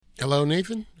Hello,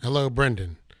 Nathan. Hello,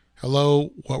 Brendan.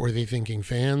 Hello, What Were They Thinking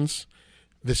fans?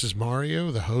 This is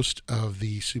Mario, the host of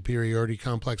the Superiority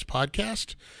Complex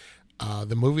podcast.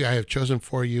 The movie I have chosen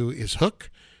for you is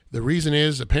Hook. The reason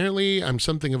is, apparently, I'm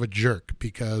something of a jerk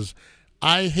because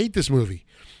I hate this movie.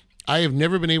 I have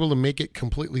never been able to make it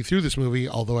completely through this movie,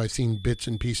 although I've seen bits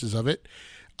and pieces of it.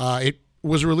 It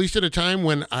was released at a time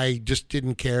when I just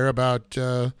didn't care about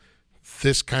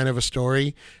this kind of a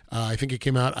story. I think it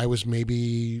came out, I was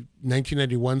maybe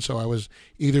 1991, so I was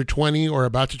either 20 or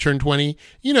about to turn 20.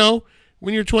 You know,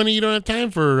 when you're 20, you don't have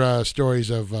time for stories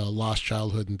of lost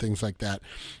childhood and things like that.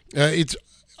 It's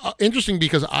interesting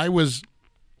because I was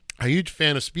a huge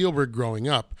fan of Spielberg growing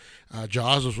up.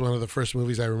 Jaws was one of the first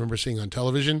movies I remember seeing on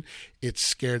television. It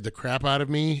scared the crap out of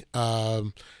me.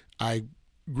 I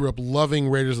grew up loving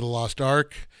Raiders of the Lost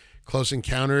Ark, Close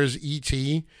Encounters,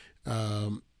 E.T.,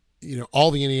 all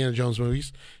the Indiana Jones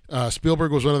movies.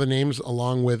 Spielberg was one of the names,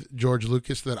 along with George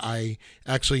Lucas, that I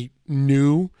actually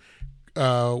knew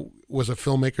was a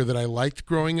filmmaker that I liked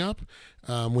growing up.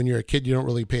 When you're a kid, you don't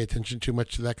really pay attention too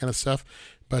much to that kind of stuff.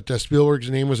 But Spielberg's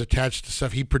name was attached to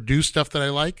stuff. He produced stuff that I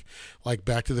like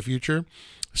Back to the Future.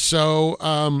 So,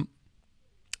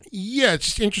 it's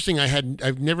just interesting.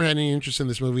 I've never had any interest in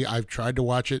this movie. I've tried to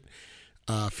watch it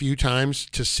a few times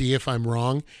to see if I'm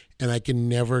wrong, and I can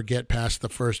never get past the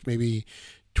first maybe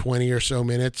 20 or so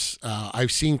minutes.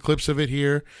 I've seen clips of it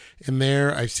here and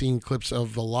there. I've seen clips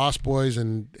of The Lost Boys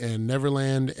and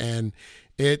Neverland, and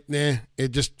it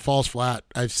just falls flat.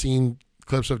 I've seen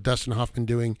clips of Dustin Hoffman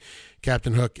doing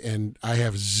Captain Hook, and I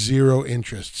have zero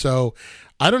interest. So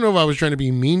I don't know if I was trying to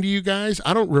be mean to you guys.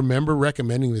 I don't remember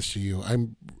recommending this to you.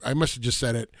 I must have just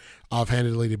said it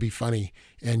offhandedly to be funny,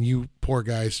 and you poor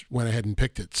guys went ahead and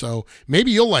picked it. So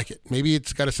maybe you'll like it. Maybe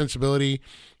it's got a sensibility.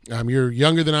 You're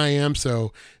younger than I am,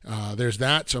 so there's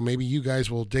that. So maybe you guys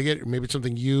will dig it, or maybe it's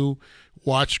something you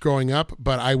watched growing up.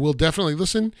 But I will definitely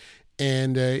listen,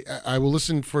 and I will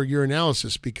listen for your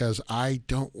analysis because I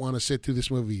don't want to sit through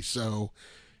this movie. So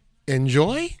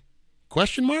enjoy?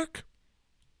 Question mark?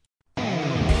 You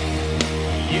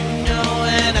know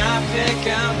when I pick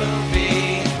a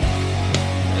movie,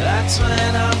 that's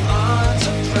when I'm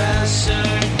under pressure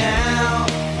now.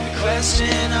 The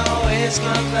question always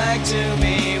comes back to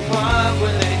me, what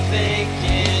were they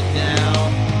thinking now?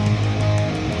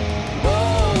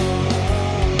 Whoa,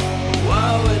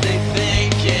 what were they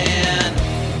thinking?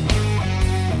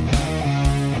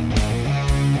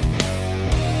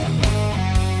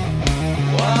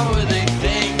 What were they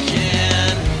thinking?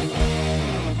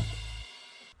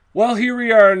 Well, here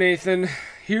we are, Nathan.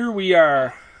 Here we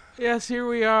are. Yes, here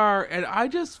we are. And I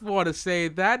just want to say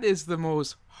that is the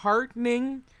most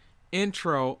heartening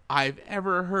intro I've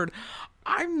ever heard.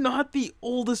 I'm not the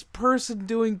oldest person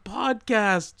doing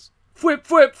podcasts. Whip,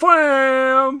 whip,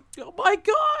 wham! Oh my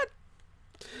God.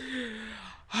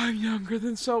 I'm younger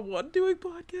than someone doing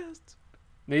podcasts.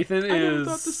 Nathan I never is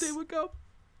thought this day would come.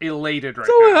 elated right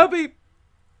So now. happy.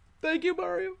 Thank you,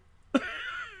 Mario.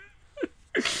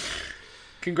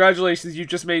 Congratulations, you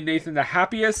just made Nathan the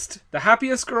happiest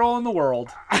girl in the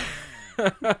world.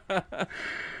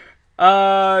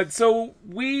 So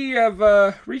we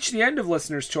have reached the end of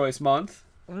Listener's Choice Month.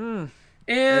 And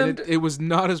And it was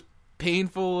not as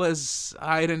painful as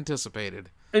I'd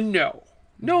anticipated. no.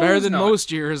 Better it's than not.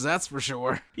 most years, that's for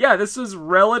sure. Yeah, this was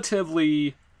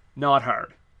relatively not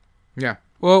hard. Yeah.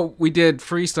 Well, we did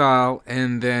Freestyle,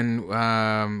 and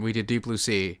then we did Deep Blue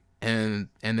Sea, and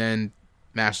then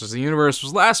Masters of the Universe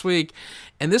was last week,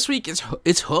 and this week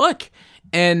it's Hook.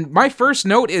 And my first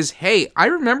note is, hey, I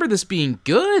remember this being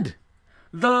good.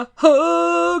 The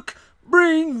hook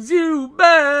brings you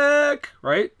back.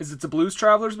 Right? Is it a Blues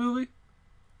Travelers movie?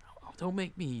 Oh, don't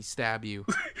make me stab you.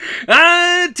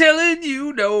 I'm telling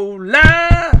you no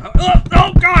lie.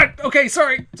 Oh God. Okay,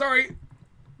 sorry.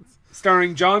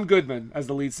 Starring John Goodman as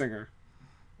the lead singer.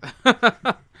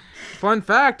 Fun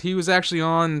fact, he was actually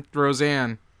on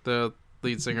Roseanne, the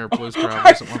lead singer of Blues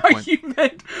Travelers at one point. You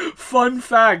meant fun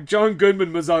fact. John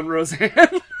Goodman was on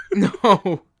Roseanne.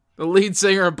 No, the lead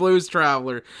singer of Blues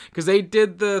Traveler, because they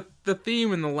did the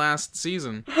theme in the last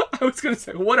season. I was gonna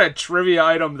say, what a trivia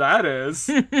item that is.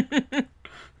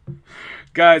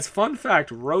 Guys, fun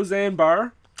fact: Roseanne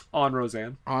Barr on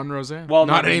Roseanne. On Roseanne. Well,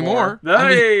 not anymore.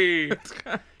 Hey!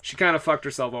 She kind of fucked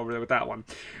herself over there with that one.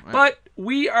 Right. But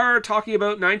we are talking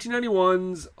about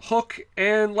 1991's Hook,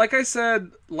 and like I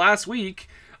said last week,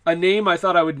 a name I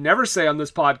thought I would never say on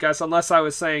this podcast unless I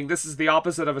was saying this is the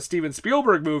opposite of a Steven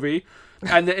Spielberg movie,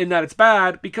 and in that it's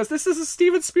bad, because this is a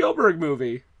Steven Spielberg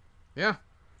movie. Yeah.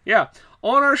 Yeah,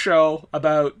 on our show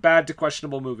about bad to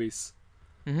questionable movies.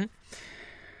 Mm-hmm.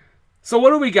 So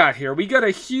what do we got here? We got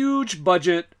a huge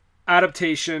budget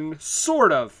adaptation,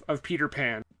 sort of Peter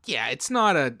Pan. Yeah, it's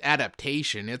not an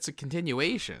adaptation. It's a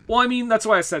continuation. Well, I mean, that's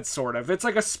why I said sort of. It's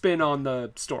like a spin on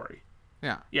the story.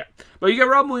 Yeah. Yeah. But you got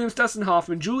Robin Williams, Dustin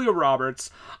Hoffman, Julia Roberts,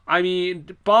 I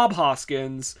mean, Bob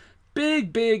Hoskins,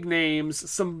 big names,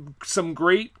 some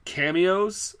great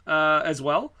cameos as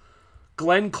well.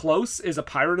 Glenn Close is a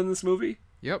pirate in this movie.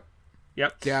 Yep.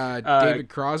 Yep. Yeah, David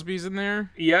Crosby's in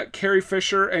there. Yeah, Carrie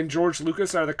Fisher and George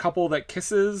Lucas are the couple that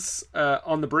kisses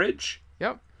on the bridge.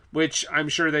 Yep. Which I'm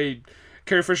sure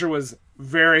Carrie Fisher was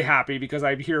very happy because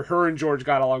I hear her and George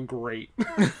got along great.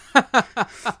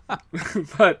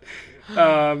 But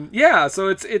yeah,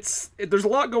 so there's a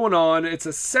lot going on. It's a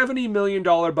 $70 million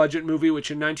budget movie,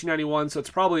 which in 1991, so it's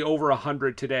probably over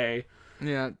 100 today.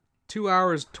 Yeah, 2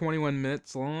 hours 21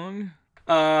 minutes long.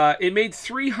 It made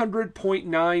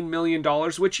 $300.9 million,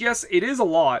 which, yes, it is a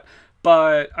lot,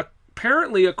 but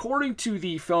apparently, according to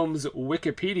the film's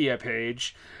Wikipedia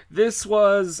page, this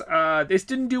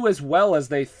didn't do as well as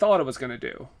they thought it was going to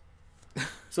do.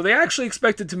 So they actually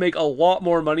expected to make a lot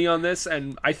more money on this,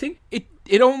 and I think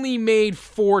it only made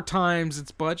 4 times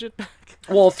its budget.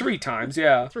 Well, 3 times,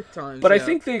 yeah. 3 times, but yeah. I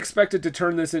think they expected to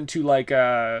turn this into like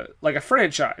a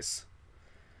franchise.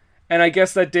 And I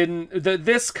guess that didn't...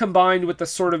 This combined with the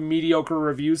sort of mediocre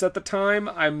reviews at the time,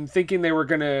 I'm thinking they were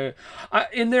going to...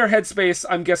 in their headspace,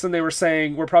 I'm guessing they were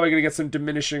saying, we're probably going to get some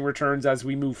diminishing returns as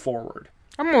we move forward.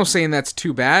 I'm almost saying that's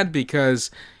too bad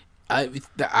because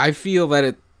I feel that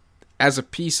it, as a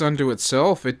piece unto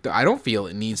itself, I don't feel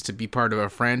it needs to be part of a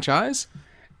franchise.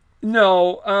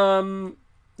 No,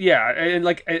 yeah, and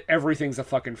like everything's a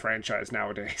fucking franchise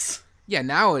nowadays. Yeah,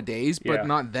 nowadays, but Yeah.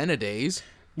 not then-a-days.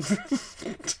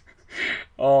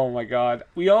 Oh my god.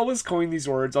 We always coin these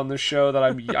words on this show that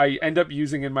I end up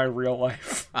using in my real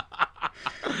life.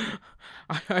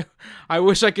 I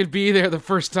wish I could be there the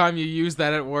first time you used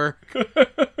that at work.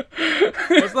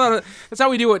 That's how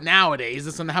we do it nowadays.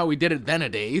 That's not how we did it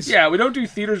then-a-days. Yeah, we don't do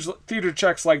theater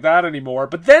checks like that anymore,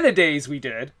 but then a days we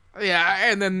did.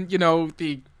 Yeah, and then,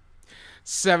 the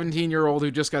 17-year-old who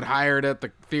just got hired at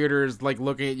the theater is like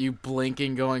looking at you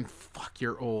blinking going, fuck,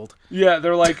 you're old. Yeah,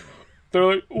 they're like,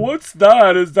 what's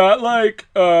that? Is that like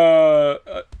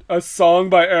a song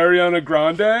by Ariana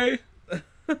Grande?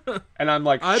 And I'm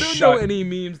like, I don't know any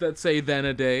memes that say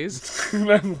then-a-days. And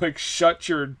I'm like, shut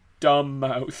your dumb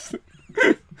mouth.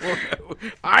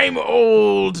 I'm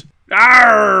old.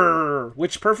 Arr!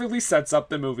 Which perfectly sets up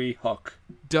the movie Hook.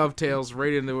 Dovetails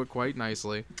right into it quite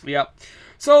nicely. Yep.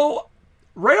 So,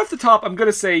 right off the top, I'm going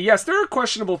to say, yes, there are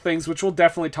questionable things which we'll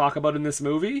definitely talk about in this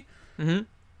movie. Mm-hmm.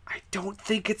 I don't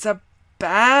think it's a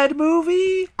bad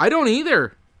movie. I don't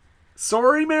either.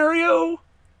 Sorry, Mario.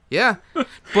 Yeah.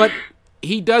 But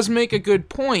he does make a good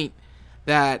point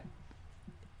that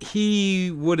he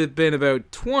would have been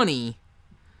about 20,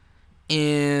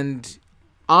 and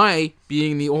I,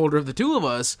 being the older of the two of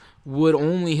us, would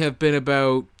only have been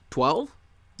about 12?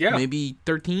 Yeah. Maybe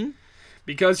 13?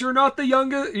 Because you're not the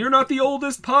youngest, you're not the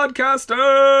oldest podcaster.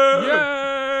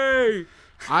 Yay!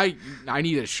 I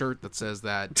need a shirt that says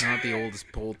that. Not the oldest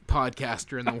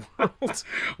podcaster in the world.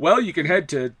 Well, you can head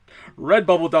to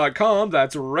redbubble.com.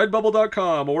 That's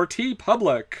redbubble.com or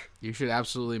TeePublic. You should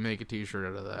absolutely make a t-shirt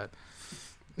out of that.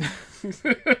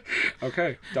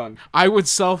 Okay, done. I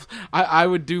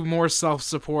would do more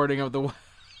self-supporting of the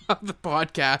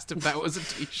podcast if that was a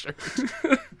t-shirt.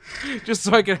 Just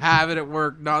so I could have it at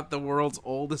work, not the world's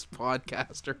oldest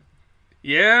podcaster.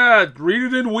 Yeah, read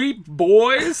it and weep,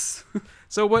 boys.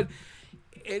 So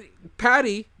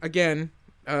Patty, again,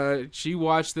 she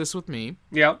watched this with me.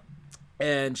 Yep.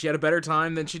 And she had a better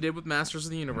time than she did with Masters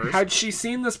of the Universe. Had she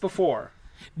seen this before?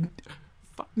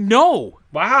 No.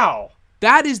 Wow.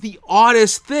 That is the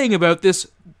oddest thing about this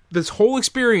whole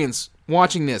experience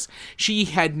watching this. She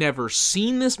had never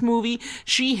seen this movie.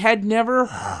 She had never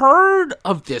heard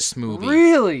of this movie.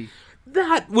 Really?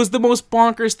 That was the most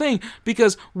bonkers thing,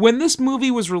 because when this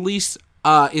movie was released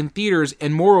in theaters,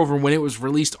 and moreover when it was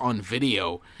released on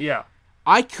video, Yeah.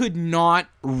 I could not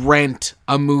rent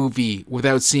a movie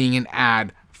without seeing an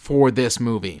ad for this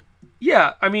movie.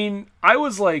 Yeah, I mean, I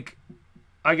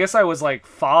guess I was like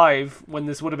 5 when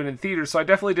this would have been in theaters, so I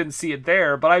definitely didn't see it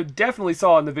there, but I definitely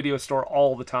saw it in the video store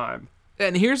all the time.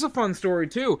 And here's a fun story,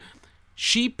 too.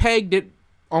 She pegged it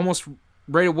almost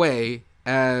right away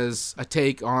as a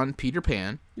take on Peter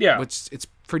Pan. Yeah. Which it's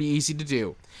pretty easy to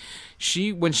do.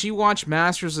 When she watched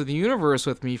Masters of the Universe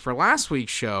with me for last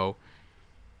week's show,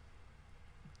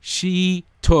 she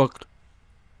took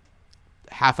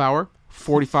half hour,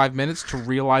 45 minutes to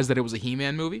realize that it was a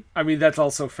He-Man movie? I mean, that's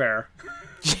also fair.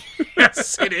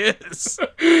 Yes, it is.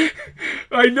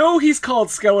 I know he's called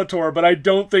Skeletor, but I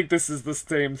don't think this is the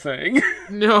same thing.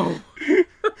 No.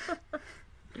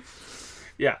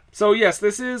 Yeah. So, yes,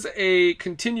 this is a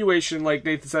continuation, like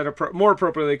Nathan said more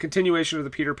appropriately, a continuation of the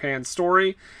Peter Pan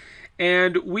story.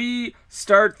 And we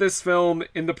start this film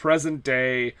in the present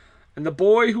day. And the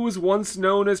boy who was once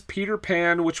known as Peter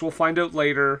Pan, which we'll find out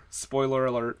later, spoiler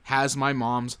alert, has my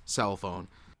mom's cell phone.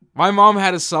 My mom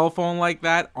had a cell phone like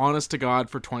that, honest to God,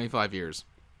 for 25 years.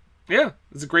 Yeah,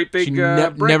 it's a great big She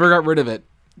brick. never got rid of it.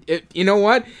 You know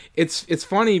what? It's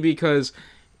funny because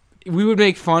we would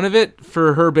make fun of it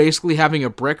for her basically having a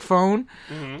brick phone,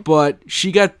 but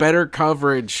she got better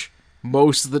coverage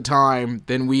most of the time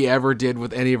than we ever did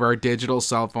with any of our digital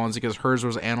cell phones because hers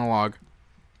was analog.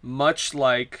 Much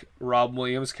like Rob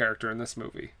Williams' character in this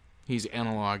movie. He's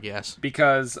analog, yes.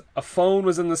 Because a phone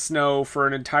was in the snow for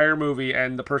an entire movie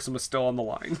and the person was still on the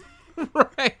line.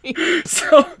 Right.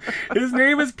 So, his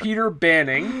name is Peter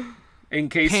Banning. In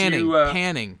case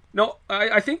Panning. No,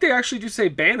 I think they actually do say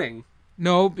Banning.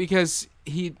 No, because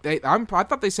I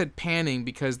thought they said panning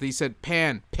because they said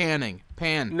panning.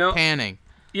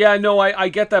 Yeah, no, I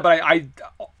get that, but I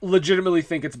legitimately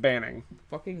think it's Banning.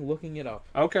 Fucking looking it up.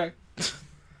 Okay.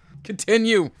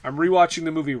 Continue. I'm rewatching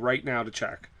the movie right now to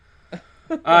check.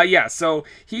 Yeah, so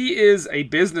he is a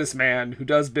businessman who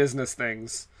does business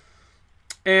things.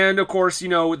 And, of course, you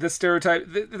know, the stereotype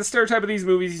of these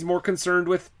movies, he's more concerned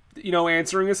with, you know,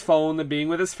 answering his phone than being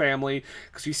with his family.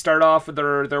 Because we start off with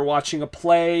they're watching a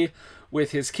play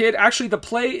with his kid. Actually, the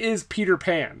play is Peter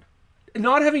Pan.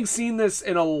 Not having seen this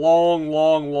in a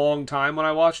long time when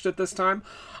I watched it this time,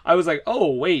 I was like,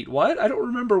 oh, wait, what? I don't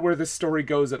remember where this story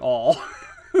goes at all.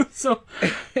 So,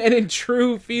 and in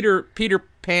true Peter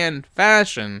Pan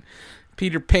fashion,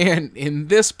 Peter Pan in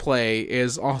this play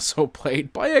is also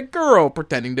played by a girl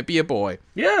pretending to be a boy.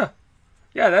 Yeah.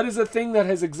 Yeah, that is a thing that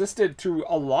has existed through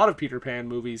a lot of Peter Pan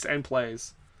movies and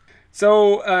plays.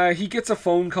 So he gets a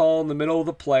phone call in the middle of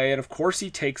the play, and of course he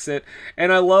takes it.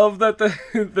 And I love that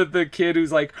the kid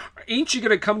who's like, "Ain't you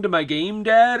gonna come to my game,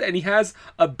 Dad?" And he has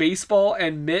a baseball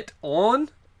and mitt on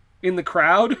in the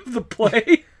crowd of the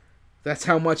play. That's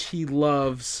how much he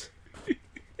loves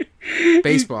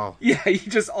baseball. Yeah, he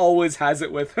just always has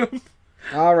it with him.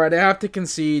 All right, I have to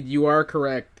concede. You are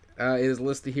correct. It is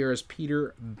listed here as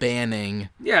Peter Banning.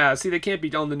 Yeah, see, they can't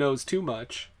be on the nose too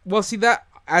much. Well, see, that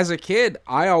as a kid,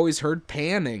 I always heard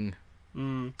panning.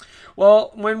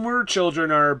 Well, when we're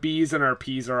children, our B's and our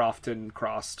P's are often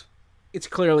crossed. It's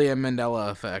clearly a Mandela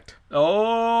effect.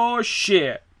 Oh,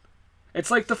 shit.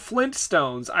 It's like the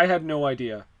Flintstones. I had no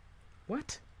idea.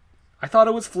 What? I thought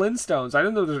it was Flintstones. I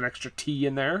didn't know there was an extra T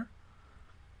in there.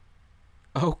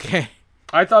 Okay.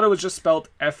 I thought it was just spelled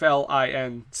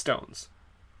Flin stones.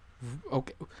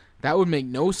 Okay. That would make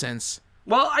no sense.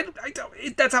 Well, I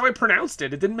don't, that's how I pronounced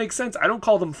it. It didn't make sense. I don't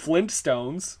call them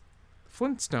Flintstones.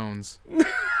 Flintstones.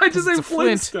 I just say It's a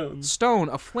flint, Flintstones. stone,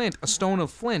 a flint, a stone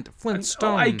of flint,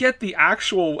 flintstone. I get the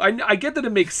actual... I get that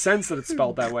it makes sense that it's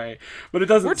spelled that way, but it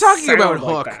doesn't We're talking sound about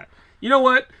like Hook. that. You know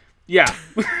what? Yeah.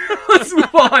 Let's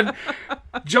move on.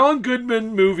 John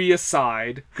Goodman movie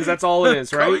aside, because that's all it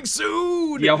is, right? Coming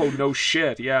soon! Yeah, oh, no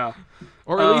shit, yeah.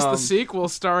 Or at least the sequel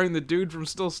starring the dude from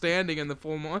Still Standing and the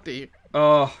Full Monty.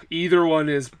 Either one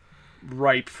is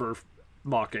ripe for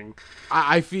mocking.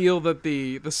 I feel that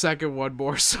the second one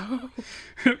more so.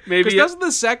 Maybe Because doesn't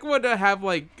the second one have,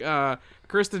 like,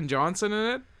 Kristen Johnson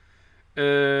in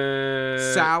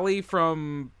it? Sally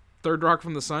from Third Rock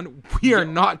from the Sun? We are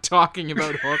not talking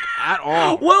about Hook at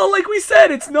all. Well, like we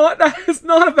said, it's not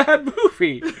a bad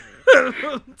movie.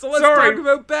 So let's talk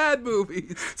about bad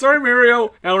movies. Sorry,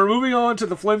 Mario. Now we're moving on to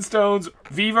the Flintstones.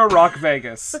 Viva Rock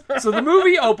Vegas. So the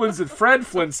movie opens with Fred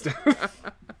Flintstone.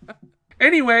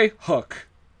 Anyway, Hook.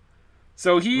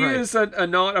 So he is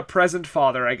not a present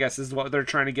father, I guess, is what they're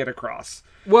trying to get across.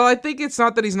 Well, I think it's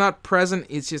not that he's not present.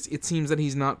 It's just it seems that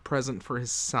he's not present for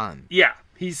his son. Yeah,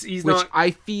 he's which not.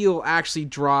 I feel actually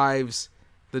drives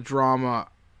the drama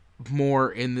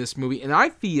more in this movie, and I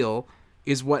feel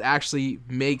is what actually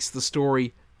makes the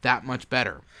story that much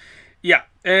better. Yeah,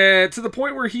 to the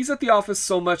point where he's at the office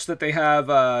so much that they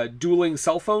have dueling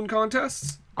cell phone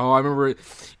contests. Oh, I remember.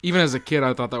 Even as a kid,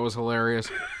 I thought that was hilarious.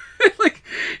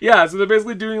 Yeah, so they're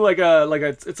basically doing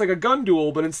it's like a gun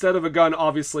duel, but instead of a gun,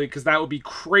 obviously, because that would be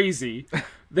crazy,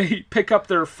 they pick up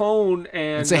their phone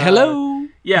and say hello.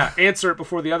 Yeah, answer it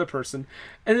before the other person,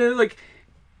 and then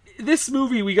this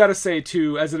movie, we gotta say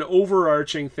too, as an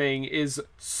overarching thing, is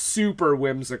super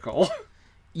whimsical.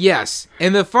 Yes,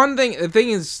 and the thing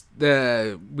is,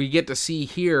 we get to see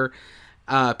here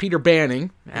Peter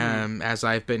Banning, as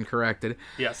I've been corrected,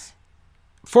 Yes.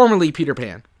 formerly Peter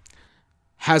Pan,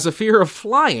 has a fear of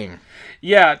flying.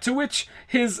 Yeah, to which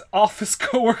his office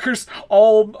coworkers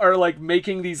all are like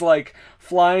making these like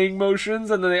flying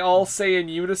motions, and then they all say in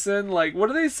unison, like, what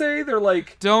do they say? They're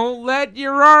like, Don't let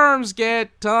your arms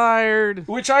get tired.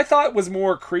 which I thought was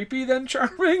more creepy than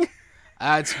charming.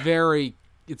 It's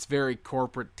very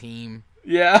corporate team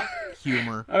Yeah.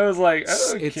 humor. I was like,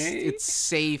 It's- okay. It's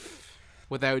safe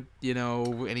without,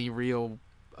 any real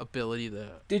ability to.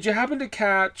 Did you happen to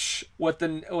catch what the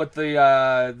name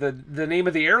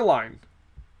of the airline?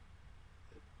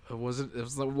 It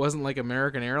wasn't like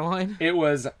American Airline. It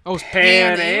was Oh, it's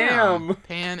Pan Am.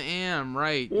 Pan Am,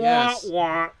 right? Wah, Yes.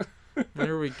 wah.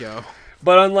 There we go.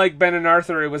 But unlike Ben and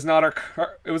Arthur, it was not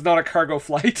a cargo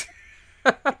flight.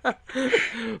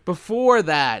 Before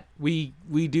that, we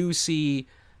do see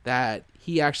that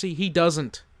he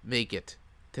doesn't make it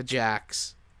to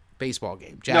Jack's baseball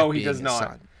game. Jack No, he being does his not.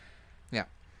 son. Yeah,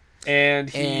 And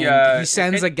he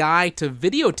sends a guy to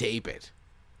videotape it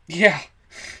yeah.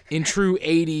 in true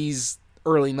 80s,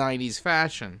 early 90s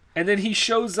fashion. And then he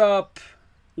shows up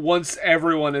once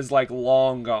everyone is like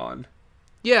long gone.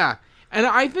 Yeah, and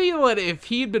I feel that if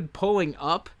he'd been pulling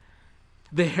up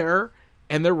there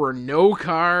and there were no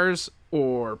cars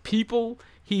or people,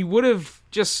 he would have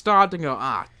just stopped and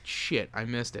go, shit, I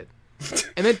missed it.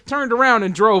 And then turned around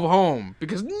and drove home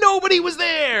because nobody was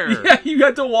there. Yeah, you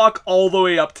had to walk all the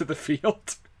way up to the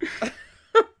field.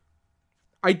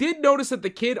 I did notice that the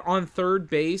kid on third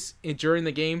base during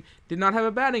the game did not have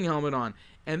a batting helmet on,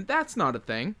 and that's not a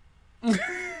thing.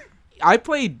 I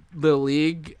played Little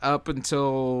League up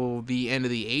until the end of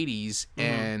the 80s,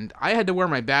 and I had to wear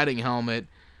my batting helmet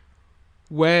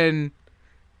when,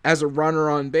 as a runner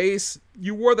on base,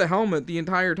 you wore the helmet the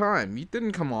entire time. You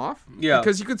didn't come off. Yeah.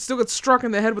 Because you could still get struck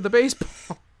in the head with a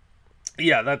baseball.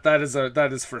 Yeah,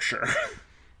 that is for sure.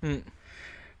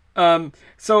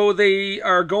 So they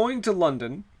are going to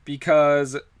London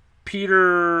because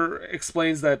Peter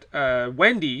explains that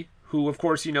Wendy, who of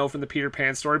course you know from the Peter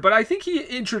Pan story, but I think he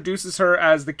introduces her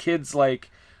as the kid's like,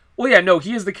 well, yeah, no,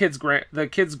 he is the kid's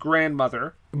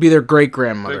grandmother. Be their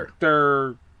great-grandmother.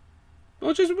 Wouldn't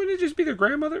it just be their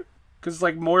grandmother? Because it's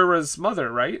like Moira's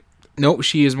mother, right? Nope,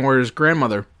 she is Moira's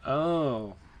grandmother.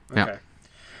 Oh, okay. Yeah.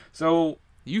 So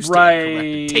You stand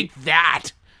corrected. Take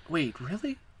that! wait,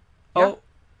 really? Yeah. Oh,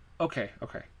 okay.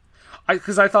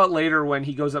 Because I thought later when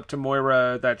he goes up to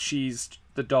Moira that she's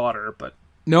the daughter, but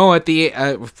No, at the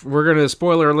we're gonna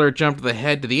spoiler alert jump to the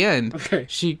head to the end. Okay.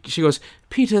 She goes,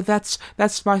 Peter, that's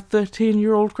my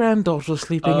 13-year-old granddaughter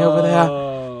sleeping over there.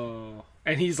 Oh,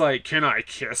 and he's like, "Can I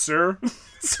kiss her?"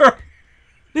 Sorry,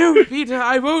 No, Peter,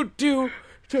 I won't do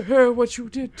to her what you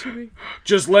did to me.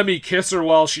 just let me kiss her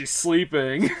while she's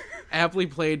sleeping. Aptly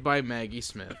played by Maggie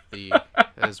Smith,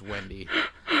 as Wendy.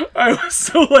 I was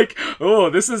so like, "Oh,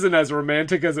 this isn't as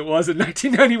romantic as it was in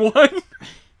 1991."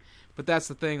 But that's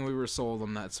the thing, we were sold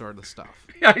on that sort of stuff.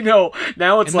 I know.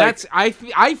 Now it's And like, that's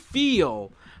I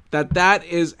feel that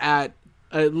is at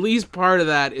least part of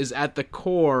that is at the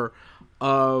core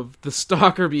of the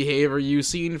stalker behavior you've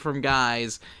seen from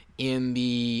guys in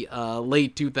the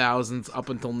late 2000s up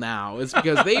until now. It's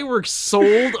because they were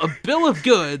sold a bill of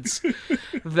goods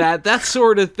that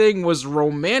sort of thing was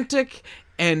romantic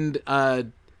and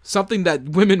something that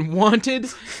women wanted,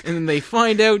 and then they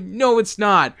find out, no, it's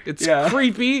not. It's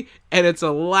creepy, and it's a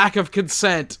lack of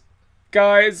consent.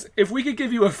 guys, if we could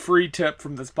give you a free tip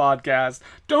from this podcast,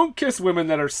 don't kiss women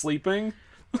that are sleeping.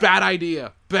 Bad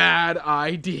idea. Bad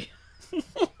idea.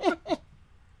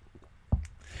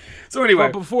 So anyway,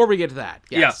 But before we get to that,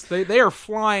 yes, they are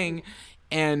flying,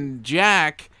 and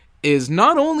Jack is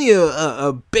not only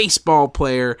a baseball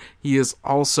player, he is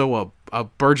also a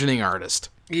burgeoning artist.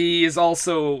 he is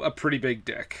also a pretty big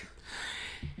dick.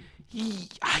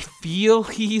 I feel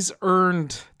he's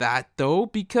earned that, though,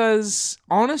 because,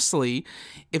 honestly,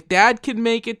 if Dad can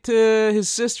make it to his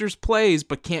sister's plays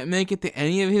but can't make it to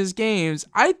any of his games,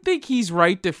 I think he's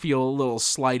right to feel a little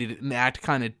slighted and act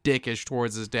kind of dickish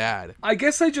towards his dad. I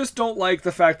guess I just don't like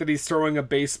the fact that he's throwing a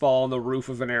baseball on the roof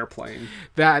of an airplane.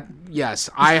 That, yes,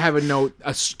 I have a note.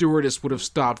 A stewardess would have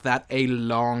stopped that a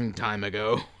long time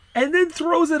ago. And then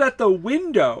throws it at the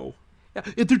window.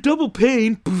 If they're double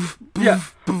pane. Yeah.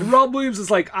 And Rob Williams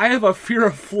is like, I have a fear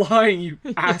of flying, you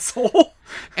asshole.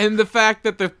 And the fact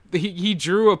that he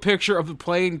drew a picture of the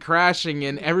plane crashing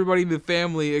and everybody in the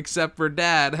family except for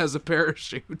Dad has a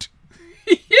parachute.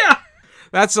 Yeah.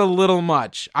 That's a little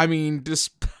much. I mean,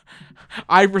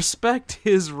 I respect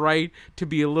his right to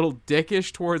be a little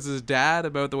dickish towards his dad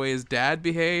about the way his dad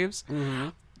behaves. Mm-hmm.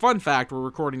 fun fact, we're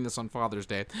recording this on Father's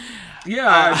Day. Yeah,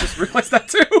 I just realized that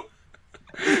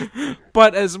too.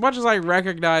 But as much as I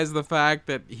recognize the fact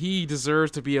that he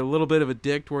deserves to be a little bit of a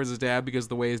dick towards his dad because of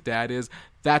the way his dad is,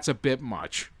 that's a bit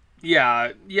much.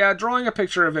 Yeah, drawing a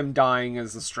picture of him dying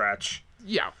is a stretch.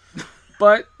 Yeah.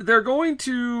 But they're going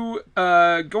to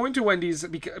Wendy's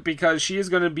because she is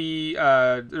going to be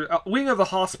a wing of the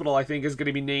hospital, I think, is going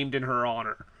to be named in her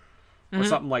honor or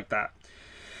something like that.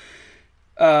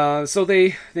 So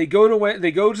they go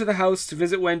to the house to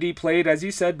visit Wendy, played, as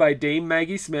you said, by Dame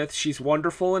Maggie Smith. She's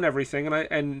wonderful and everything,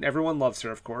 and everyone loves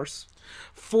her, of course.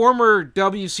 Former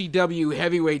WCW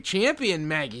heavyweight champion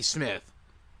Maggie Smith.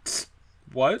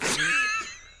 What?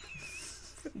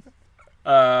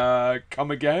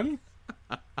 Come again?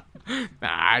 Nah,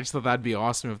 I just thought that'd be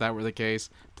awesome if that were the case.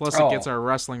 Plus, it gets our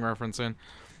wrestling reference in.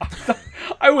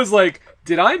 I was like,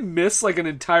 did I miss like an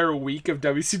entire week of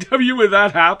WCW when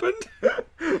that happened?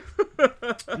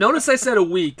 Notice I said a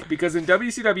week, because in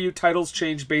WCW, titles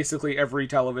change basically every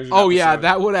television episode. Yeah,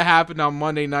 that would have happened on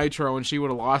Monday Nitro, and she would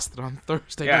have lost it on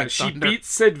Thursday Yeah, Night she Thunder. beat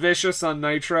Sid Vicious on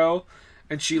Nitro,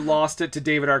 and she lost it to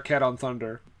David Arquette on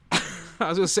Thunder. I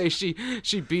was going to say,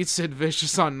 she beat Sid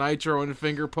Vicious on Nitro, and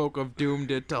Finger Poke of Doom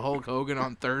did to Hulk Hogan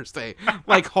on Thursday.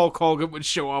 Like Hulk Hogan would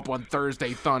show up on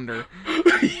Thursday Thunder.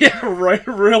 Yeah, right,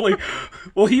 really.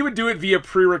 Well, he would do it via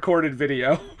pre-recorded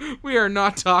video. We are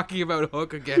not talking about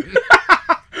Hook again.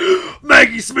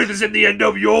 Maggie Smith is in the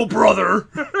NWO, brother!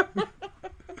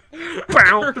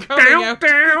 Bow, down,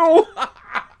 down!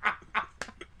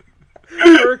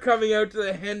 Her coming out to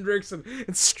the Hendrix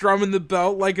and strumming the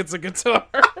belt like it's a guitar.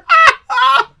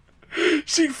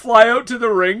 She'd fly out to the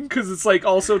ring, because it's like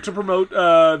also to promote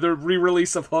the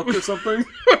re-release of Hook or something.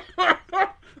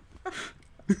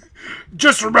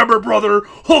 Just remember, brother,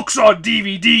 Hook's on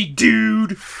DVD,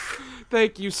 dude!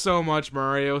 Thank you so much,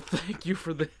 Mario. Thank you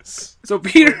for this. So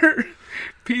Peter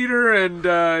and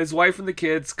his wife and the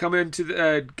kids come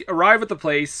into arrive at the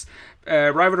place,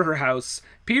 arrive at her house.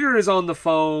 Peter is on the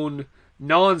phone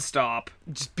nonstop.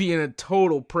 Just being a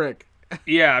total prick.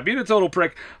 Yeah, being a total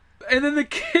prick. And then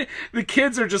the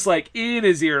kids are just like in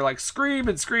his ear, like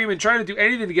screaming, trying to do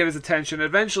anything to get his attention.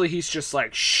 Eventually, he's just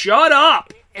like, "Shut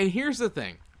up!" And here's the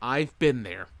thing: I've been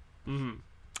there. Mm-hmm.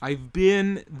 I've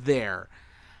been there.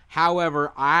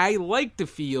 However, I like to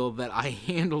feel that I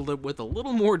handled it with a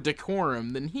little more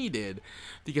decorum than he did,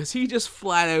 because he just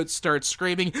flat out starts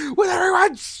screaming, "Will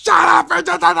everyone shut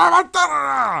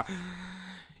up?"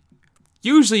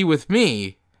 Usually with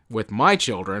me, with my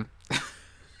children.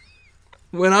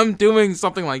 When I'm doing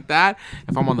something like that,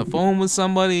 if I'm on the phone with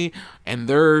somebody and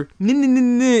they're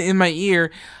in my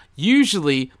ear,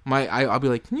 usually I'll be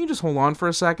like, "Can you just hold on for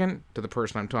a second?" to the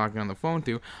person I'm talking on the phone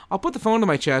to. I'll put the phone to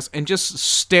my chest and just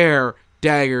stare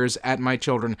daggers at my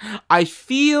children. I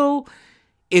feel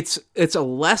it's a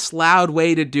less loud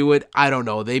way to do it. I don't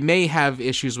know. They may have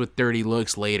issues with dirty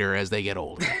looks later as they get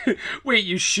older. Wait,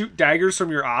 you shoot daggers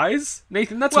from your eyes?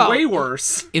 Nathan, that's way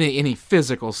worse. In a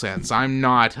physical sense. I'm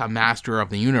not a master of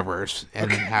the universe and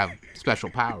have special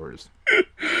powers.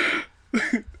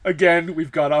 Again,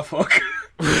 we've got off Hook.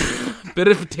 Bit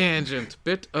of a tangent.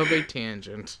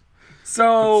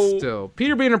 So... But still,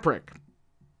 Peter being a prick.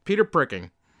 Peter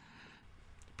pricking.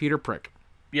 Peter prick.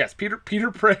 Yes, Peter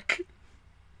prick.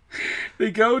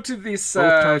 They go to this...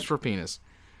 Both terms for penis.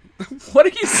 What are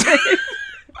you saying?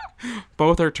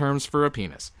 Both are terms for a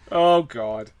penis. Oh,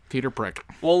 God. Peter prick.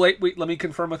 Well, wait, let me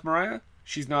confirm with Mariah.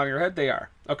 She's nodding her head. They are.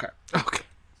 Okay. Okay.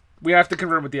 We have to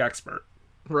confirm with the expert.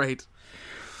 Right.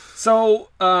 So,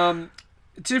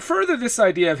 to further this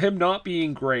idea of him not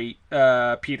being great,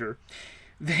 Peter,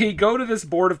 they go to this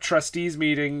board of trustees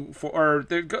meeting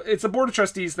it's a board of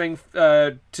trustees thing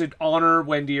to honor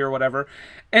Wendy or whatever,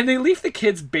 and they leave the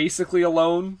kids basically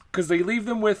alone, because they leave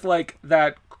them with like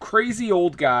that crazy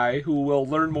old guy who we'll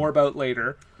learn more about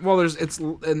later. Well,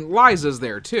 and Liza's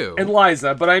there too, and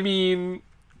Liza, but I mean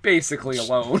basically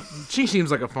alone. She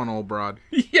seems like a fun old broad.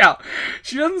 Yeah,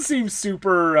 she doesn't seem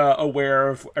super aware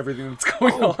of everything that's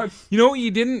going on. You know what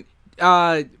you didn't?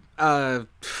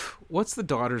 What's the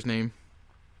daughter's name?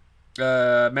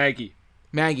 Maggie.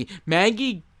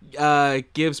 Maggie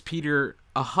gives Peter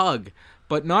a hug,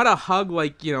 but not a hug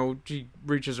like, she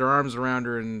reaches her arms around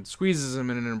her and squeezes him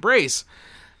in an embrace.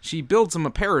 She builds him a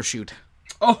parachute.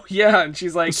 Oh, yeah, and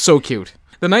she's like... So cute.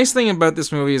 The nice thing about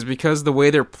this movie is because the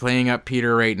way they're playing up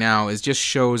Peter right now is just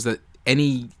shows that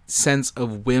any sense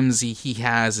of whimsy he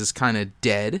has is kind of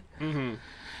dead. Mm-hmm.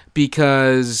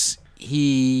 Because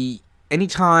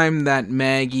anytime that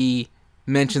Maggie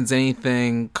mentions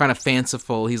anything kind of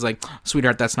fanciful, he's like,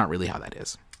 "Sweetheart, that's not really how that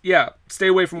is." Yeah, stay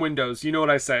away from windows. You know what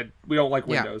I said. We don't like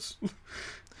windows.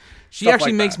 She Stuff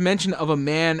actually like makes that. mention of a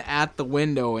man at the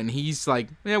window, and he's like,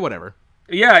 yeah, whatever.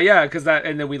 Yeah, because that,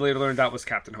 and then we later learned that was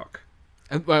Captain Hook.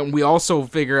 And we also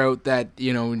figure out that,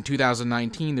 in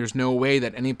 2019, there's no way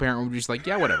that any parent would be just like,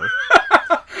 yeah, whatever.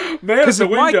 Man, Because the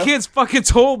if my window. kids fucking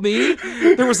told me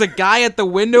there was a guy at the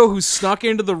window who snuck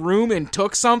into the room and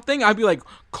took something, I'd be like,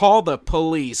 call the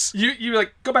police. You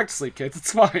like, go back to sleep, kids.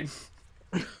 It's fine.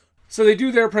 So they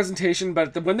do their presentation,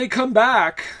 but when they come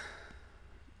back,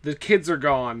 the kids are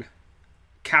gone.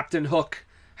 Captain Hook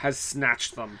has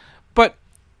snatched them. But,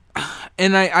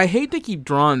 and I hate to keep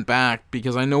drawing back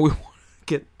because I know we want to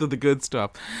get to the good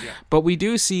stuff, but we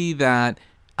do see that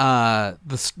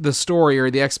the story or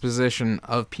the exposition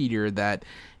of Peter that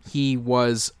he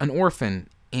was an orphan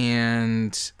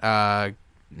and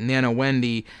Nana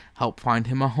Wendy helped find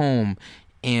him a home,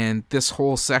 and this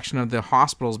whole section of the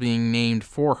hospital is being named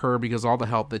for her because all the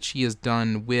help that she has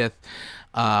done with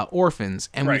orphans.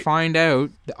 And we Right. find out,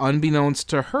 unbeknownst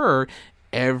to her,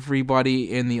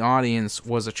 everybody in the audience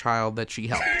was a child that she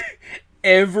helped.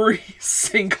 Every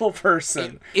single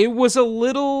person. It was a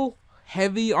little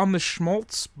heavy on the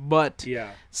schmaltz, but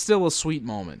Yeah. still a sweet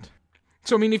moment.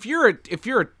 So I mean, if you're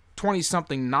a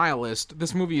 20-something nihilist,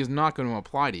 this movie is not going to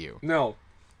apply to you. No,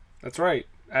 that's right.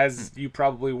 As you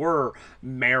probably were,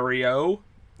 Mario.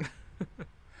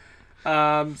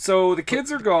 So the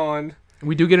kids are gone.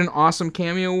 We do get an awesome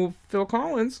cameo of Phil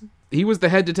Collins. He was the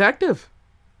head detective.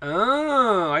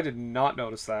 Oh, I did not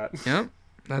notice that. Yeah,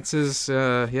 that's his.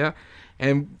 Yeah,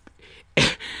 and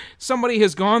somebody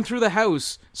has gone through the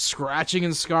house, scratching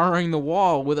and scarring the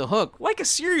wall with a hook, like a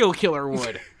serial killer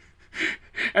would.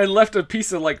 And left a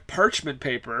piece of like parchment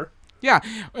paper. Yeah,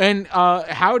 and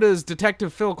how does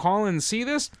Detective Phil Collins see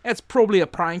this? It's probably a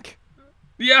prank.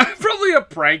 Yeah, probably a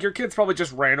prank. Your kids probably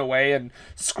just ran away and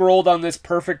scrolled on this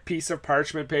perfect piece of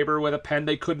parchment paper with a pen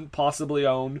they couldn't possibly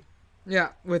own. Yeah,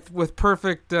 with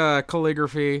perfect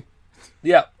calligraphy.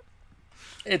 Yeah.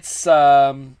 It's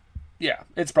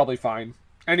it's probably fine.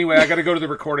 Anyway, I gotta go to the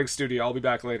recording studio. I'll be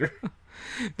back later.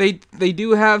 They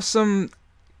do have some.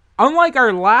 Unlike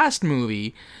our last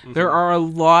movie, there are a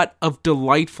lot of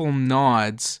delightful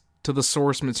nods to the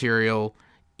source material,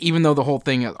 even though the whole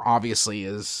thing obviously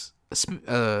is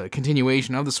a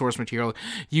continuation of the source material.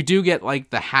 You do get like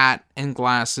the hat and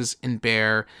glasses and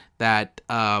bear that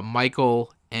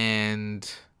Michael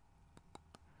and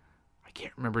I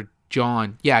can't remember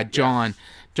John. Yeah, John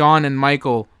and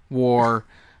Michael wore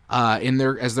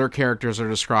as their characters are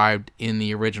described in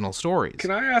the original stories.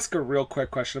 Can I ask a real quick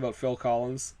question about Phil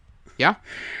Collins? Yeah.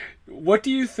 What do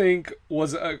you think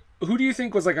was who do you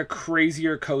think was like a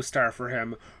crazier co-star for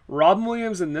him? Robin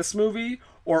Williams in this movie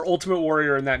or Ultimate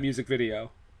Warrior in that music video?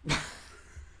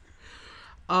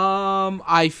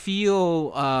 I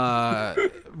feel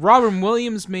Robin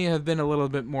Williams may have been a little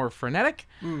bit more frenetic.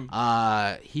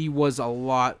 He was a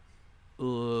lot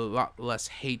less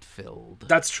hate-filled.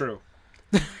 That's true.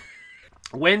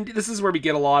 This is where we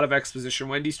get a lot of exposition.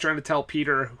 Wendy's trying to tell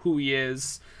Peter who he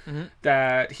is,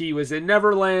 that he was in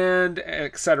Neverland,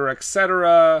 etc.,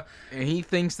 etc. And he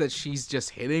thinks that she's just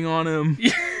hitting on him.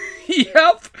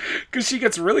 Yep, because she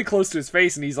gets really close to his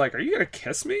face, and he's like, "Are you gonna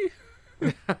kiss me?"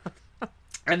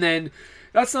 And then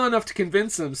that's not enough to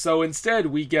convince him. So instead,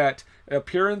 we get an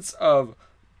appearance of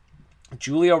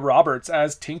Julia Roberts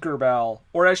as Tinkerbell,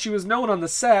 or as she was known on the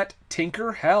set,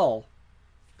 Tinker Hell.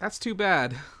 That's too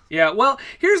bad. Yeah, well,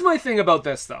 here's my thing about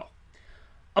this, though.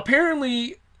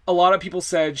 Apparently, a lot of people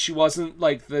said she wasn't,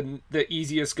 like, the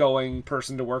easiest going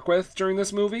person to work with during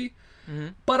this movie.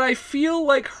 But I feel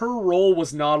like her role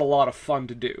was not a lot of fun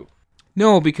to do.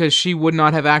 No, because she would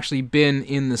not have actually been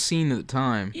in the scene at the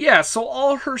time. Yeah, so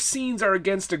all her scenes are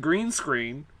against a green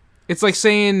screen. It's like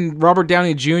saying Robert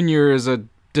Downey Jr. is a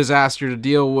disaster to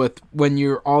deal with when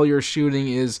all you're shooting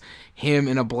is him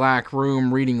in a black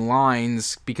room reading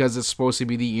lines because it's supposed to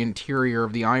be the interior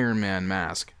of the Iron Man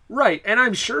mask. Right, and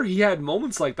I'm sure he had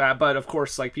moments like that, but of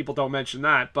course, like, people don't mention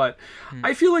that. But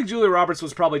I feel like Julia Roberts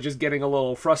was probably just getting a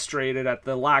little frustrated at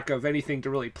the lack of anything to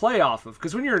really play off of.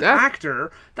 Because when you're an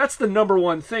actor, that's the number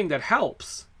one thing that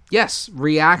helps. Yes,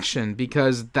 reaction,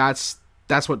 because that's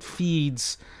what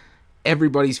feeds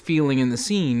everybody's feeling in the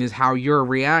scene is how you're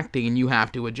reacting, and you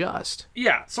have to adjust.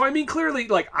 Yeah, so I mean, clearly,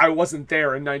 like, I wasn't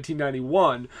there in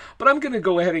 1991, but I'm going to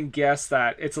go ahead and guess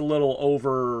that it's a little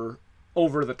over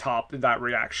the top in that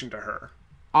reaction to her.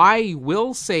 I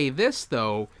will say this,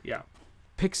 though. Yeah.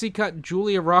 Pixie cut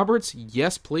Julia Roberts?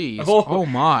 Yes, please. Oh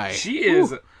my. She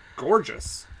is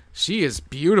gorgeous. She is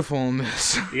beautiful in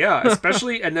this. Yeah,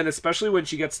 especially when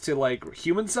she gets to, like,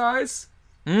 human size.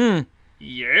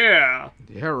 Yeah.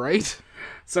 Yeah, right?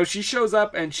 So she shows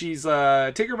up, and she's,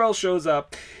 Tinkerbell shows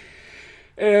up,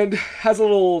 and has a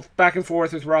little back and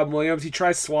forth with Robin Williams. He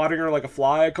tries swatting her like a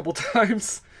fly a couple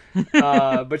times,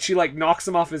 but she like knocks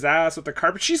him off his ass with the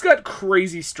carpet. She's got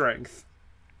crazy strength.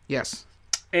 Yes.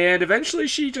 And eventually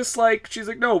she's like,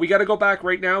 no, we got to go back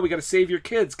right now. We got to save your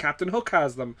kids. Captain Hook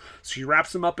has them. So she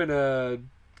wraps them up in a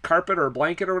carpet or a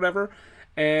blanket or whatever.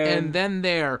 And then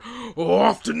they're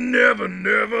off to Never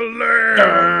Never.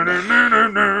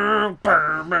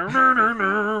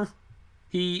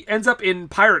 He ends up in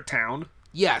Pirate Town.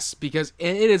 Yes, because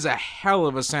it is a hell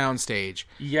of a soundstage.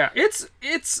 Yeah, it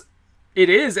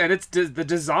is, and the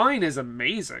design is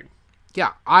amazing.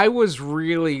 Yeah, I was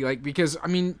really like, because I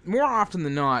mean, more often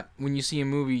than not, when you see a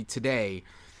movie today,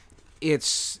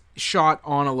 it's shot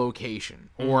on a location,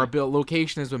 or a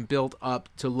location has been built up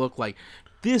to look like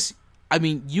this. I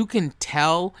mean, you can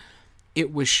tell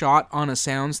it was shot on a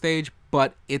soundstage,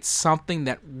 but it's something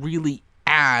that really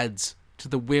adds to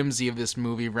the whimsy of this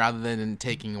movie rather than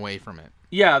taking away from it.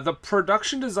 Yeah, the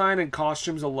production design and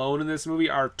costumes alone in this movie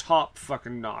are top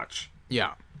fucking notch.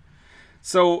 Yeah.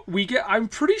 So I'm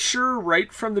pretty sure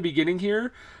right from the beginning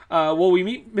here, we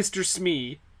meet Mr.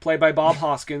 Smee, played by Bob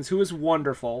Hoskins, who is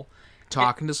wonderful.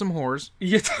 Talking to some whores.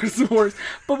 Yeah, talking to some whores.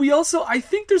 But I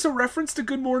think there's a reference to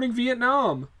Good Morning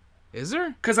Vietnam. Is there?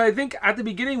 Because I think at the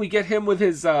beginning we get him with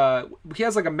his, he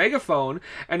has like a megaphone,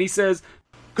 and he says,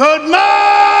 "Good morning,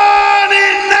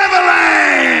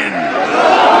 Neverland!"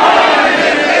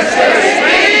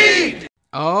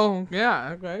 Oh,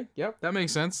 yeah, okay. Yep, that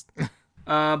makes sense.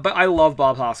 But I love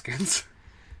Bob Hoskins.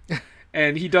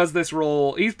 And he does this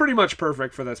role. He's pretty much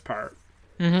perfect for this part.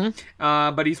 Mm-hmm.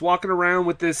 But he's walking around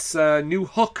with this new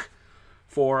hook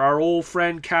for our old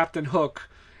friend Captain Hook.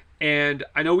 And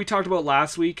I know we talked about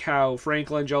last week how Frank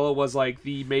Langella was like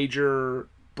the major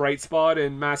bright spot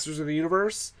in Masters of the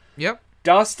Universe. Yep.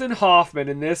 Dustin Hoffman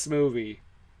in this movie,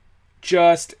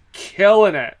 just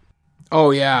killing it. Oh,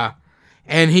 yeah.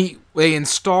 And they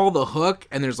install the hook,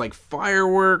 and there's like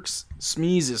fireworks.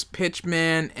 Smee's his pitch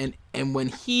man, and when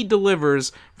he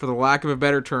delivers, for the lack of a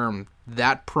better term,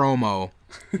 that promo.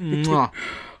 Mwah.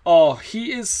 Oh,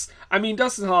 he is. I mean,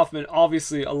 Dustin Hoffman,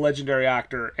 obviously a legendary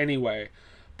actor anyway,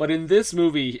 but in this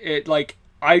movie,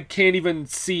 I can't even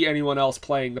see anyone else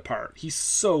playing the part. He's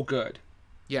so good.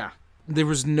 Yeah. There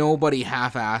was nobody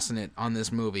half-assing it on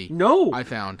this movie. No. I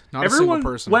found. Not a single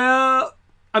person. Well,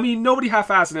 I mean, nobody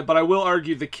half-assing it, but I will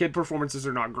argue the kid performances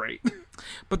are not great.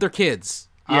 But they're kids.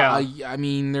 Yeah. I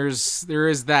mean, there is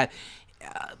that.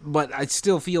 But I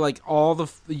still feel like all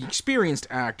the experienced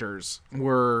actors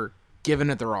were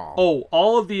giving it their all. Oh,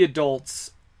 all of the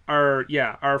adults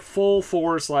are full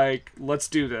force, like, let's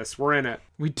do this. We're in it.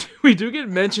 We do get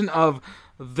mention of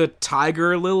the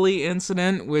Tiger Lily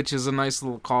incident, which is a nice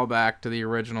little callback to the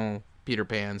original Peter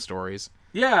Pan stories.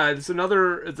 Yeah, it's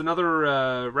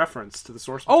another reference to the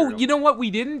source material. Oh, you know what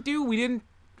we didn't do?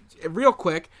 Real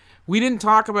quick, we didn't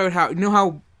talk about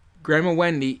how Grandma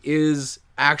Wendy is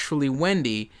actually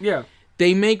Wendy. Yeah.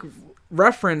 They make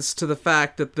reference to the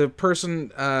fact that the person,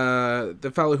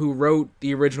 the fellow who wrote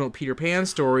the original Peter Pan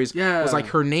stories was like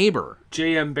her neighbor.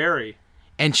 J.M. Barrie.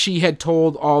 And she had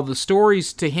told all the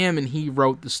stories to him, and he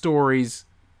wrote the stories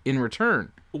in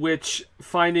return. Which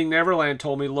Finding Neverland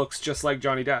told me looks just like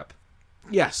Johnny Depp.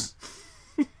 Yes.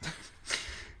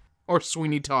 Or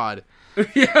Sweeney Todd.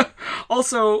 Yeah.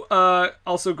 Also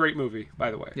great movie,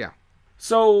 by the way. Yeah.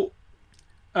 So,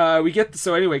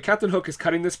 anyway, Captain Hook is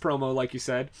cutting this promo, like you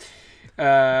said,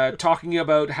 talking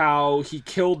about how he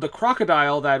killed the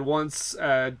crocodile that once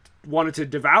wanted to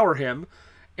devour him,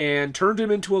 and turned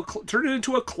it into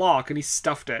a clock, and he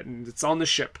stuffed it, and it's on the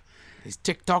ship. He's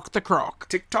Tick-Tock the Croc.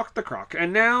 Tick-Tock the Croc.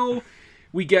 And now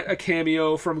we get a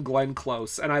cameo from Glenn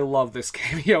Close, and I love this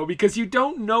cameo because I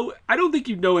don't think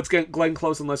you know it's Glenn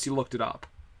Close unless you looked it up.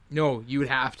 No, you would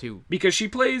have to. Because she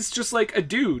plays just like a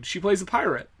dude. She plays a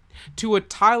pirate. To a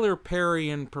Tyler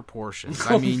Perry proportions.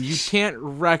 I mean, you can't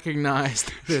recognize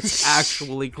that it's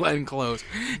actually Glenn Close.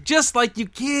 Just like you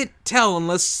can't tell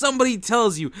unless somebody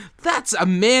tells you that's a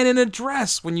man in a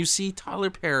dress when you see Tyler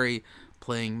Perry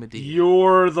playing Medea.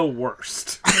 You're the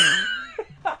worst.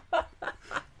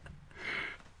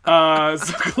 So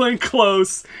Glenn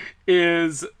Close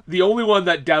is the only one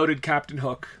that doubted Captain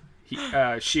Hook,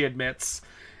 she admits.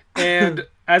 And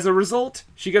as a result,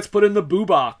 she gets put in the boo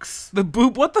box.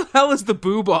 What the hell is the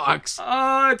boo box?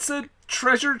 It's a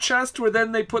treasure chest where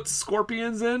then they put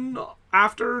scorpions in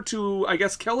after to, I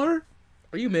guess, kill her.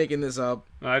 Are you making this up?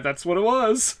 That's what it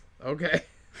was. Okay.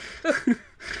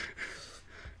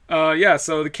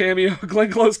 So the cameo,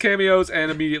 Glenn Close cameos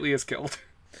and immediately is killed.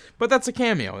 But that's a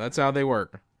cameo. That's how they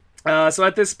work. So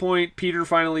at this point, Peter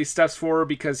finally steps forward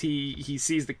because he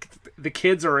sees the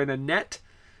kids are in a net.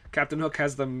 Captain Hook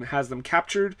has them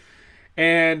captured,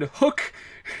 and Hook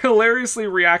hilariously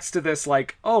reacts to this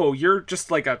like, "Oh, you're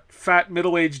just like a fat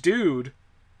middle-aged dude.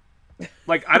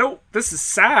 Like, this is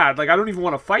sad. Like, I don't even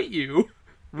want to fight you."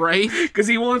 Right? Because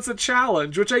he wants a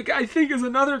challenge, which I think is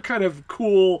another kind of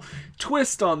cool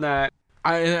twist on that.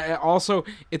 I also,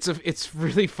 it's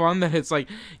really fun that it's like,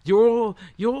 you're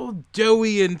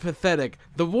doughy and pathetic.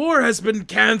 The war has been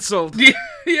canceled.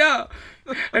 Yeah.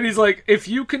 And he's like, if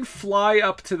you can fly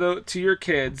up to your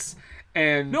kids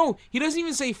and... No, he doesn't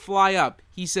even say fly up.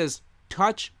 He says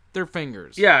touch their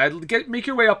fingers. Yeah, make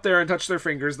your way up there and touch their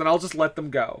fingers, then I'll just let them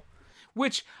go.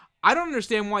 Which, I don't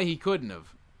understand why he couldn't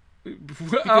have.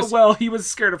 Well, he was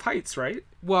scared of heights, right?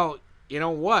 Well, you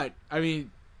know what? I mean,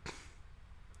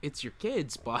 it's your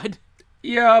kids, bud.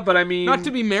 Yeah, but I mean... Not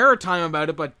to be maritime about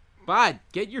it, but, bud,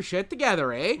 get your shit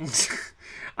together, eh?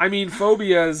 I mean,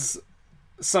 phobias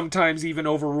sometimes even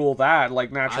overrule that,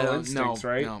 like natural instincts,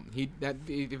 right? No,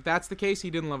 if that's the case,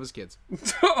 he didn't love his kids.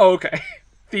 Okay.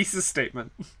 Thesis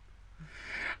statement.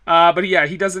 But yeah,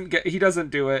 he doesn't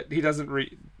do it.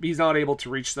 He's not able to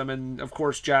reach them. And of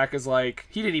course, Jack is like,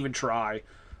 he didn't even try.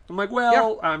 I'm like,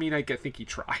 well, yeah. I mean, I think he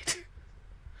tried.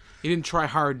 He didn't try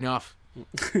hard enough.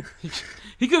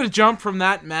 He could have jumped from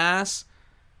that mass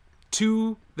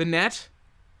to the net.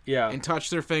 Yeah. And touched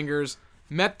their fingers,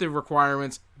 met the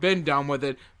requirements, been done with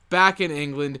it, back in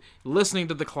England, listening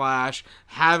to The Clash,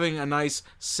 having a nice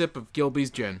sip of Gilby's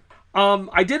gin.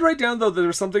 I did write down, though, that there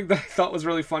was something that I thought was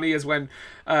really funny is when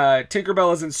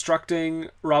Tinkerbell is instructing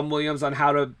Robin Williams on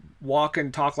how to walk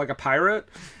and talk like a pirate,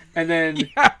 and then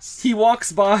he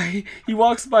walks by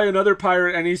another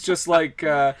pirate, and he's just like,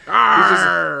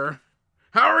 Arr!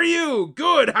 How are you?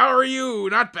 Good, how are you?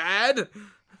 Not bad?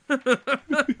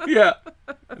 Yeah,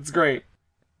 it's great.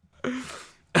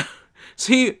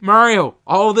 See, Mario,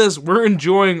 all this, we're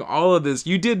enjoying all of this.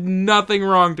 You did nothing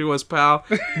wrong to us, pal.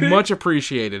 Much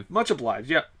appreciated. Much obliged,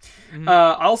 yeah.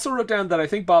 I also wrote down that I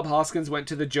think Bob Hoskins went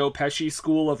to the Joe Pesci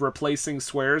school of replacing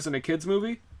swears in a kid's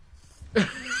movie.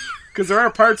 Because there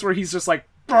are parts where he's just like,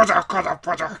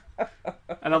 brother.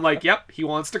 And I'm like, yep, he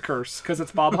wants to curse, because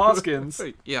it's Bob Hoskins.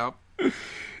 Yep.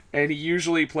 And he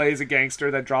usually plays a gangster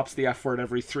that drops the F word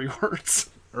every 3 words.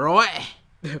 Right.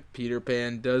 Peter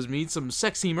Pan does meet some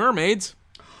sexy mermaids.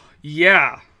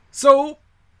 Yeah. So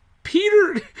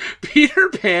Peter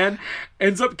Pan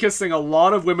ends up kissing a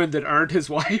lot of women that aren't his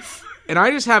wife. And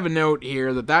I just have a note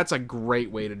here that's a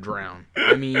great way to drown.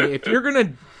 I mean, if you're going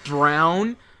to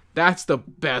drown, that's the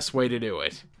best way to do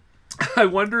it. I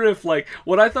wonder if, like,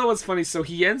 what I thought was funny, so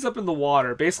he ends up in the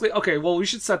water. Basically, okay, well, we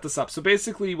should set this up. So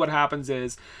basically what happens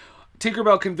is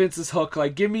Tinkerbell convinces Hook,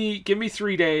 like, give me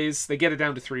 3 days. They get it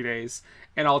down to 3 days.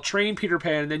 And I'll train Peter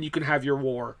Pan, and then you can have your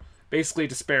war. Basically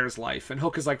to spare his life. And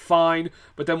Hook is like, fine.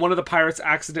 But then one of the pirates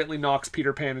accidentally knocks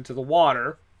Peter Pan into the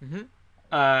water.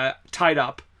 Tied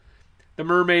up. The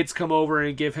mermaids come over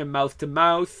and give him mouth to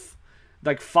mouth.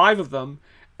 Like 5 of them.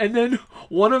 And then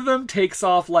one of them takes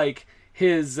off, like,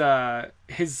 his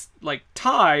like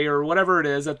tie or whatever it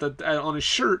is on his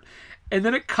shirt. And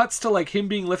then it cuts to, like, him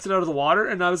being lifted out of the water.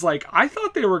 And I was like, I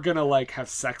thought they were gonna, like, have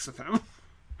sex with him.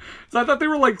 So I thought they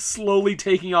were, like, slowly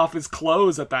taking off his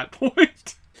clothes at that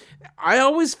point. I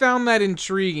always found that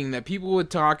intriguing, that people would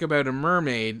talk about a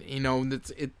mermaid, you know,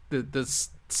 the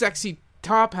sexy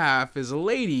top half is a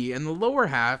lady and the lower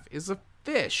half is a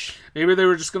fish. Maybe they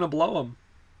were just gonna blow him.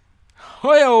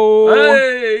 Hi-yo!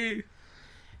 Hey!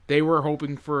 They were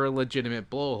hoping for a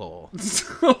legitimate blowhole.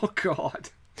 Oh, God.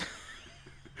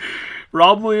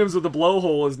 Robin Williams with a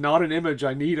blowhole is not an image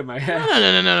I need in my head.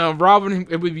 No.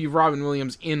 It would be Robin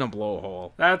Williams in a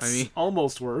blowhole. That's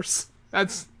almost worse.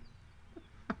 That's...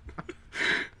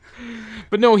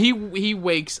 But no, he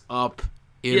wakes up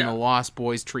in the Lost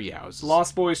Boys treehouse.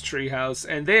 Lost Boys treehouse,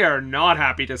 and they are not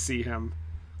happy to see him.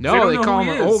 No, they call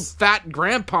him Old Fat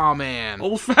Grandpa Man.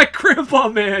 Old Fat Grandpa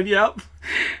Man, yep.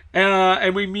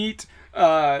 And we meet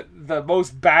the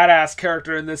most badass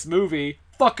character in this movie,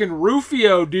 fucking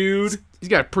Rufio, dude. He's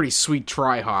got a pretty sweet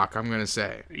tri-hawk, I'm gonna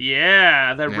say.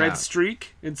 Yeah, that red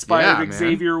streak inspired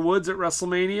Xavier Woods at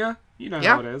WrestleMania. You know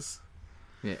how it is.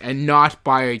 Yeah, and not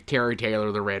by Terry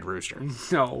Taylor, the Red Rooster.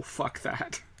 No, fuck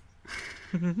that.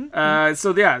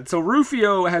 So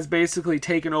Rufio has basically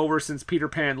taken over since Peter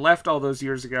Pan left all those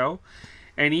years ago,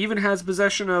 and he even has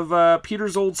possession of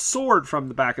Peter's old sword from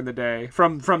the back in the day,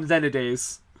 from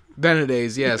then-a-days.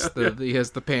 Then-a-days, yes. He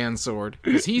has the Pan sword.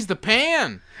 Because he's the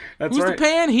Pan. That's Who's right. the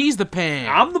Pan? He's the Pan.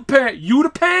 I'm the Pan. You the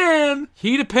Pan.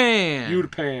 He the Pan. You the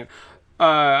Pan.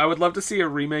 I would love to see a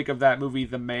remake of that movie,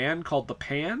 The Man, called The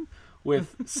Pan,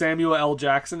 with Samuel L.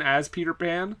 Jackson as Peter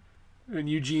Pan. And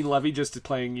Eugene Levy just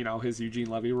playing, his Eugene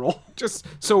Levy role. Just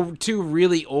so two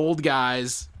really old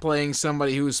guys playing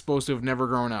somebody who is supposed to have never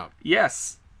grown up.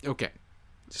 Yes. Okay.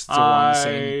 Just so we're on the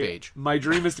same page. My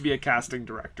dream is to be a casting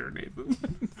director, Nathan.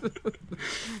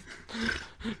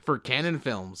 For Canon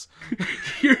Films.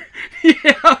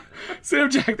 Yeah. Sam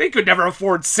Jackson. They could never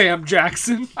afford Sam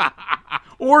Jackson.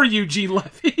 Or Eugene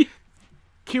Levy.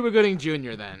 Cuba Gooding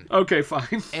Jr. then. Okay,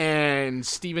 fine. And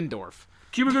Stephen Dorff.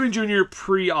 Cuba Gooding Jr.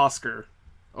 pre-Oscar.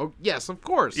 Oh, yes, of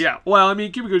course. Yeah. Well, I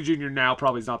mean, Cuba Gooding Jr. now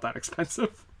probably is not that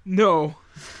expensive. No.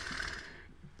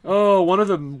 Oh, one of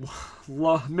the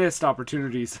missed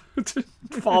opportunities to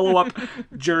follow up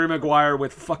Jerry Maguire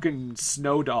with fucking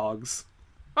Snow Dogs.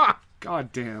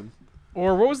 God damn.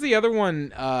 Or what was the other one?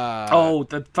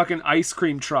 The fucking ice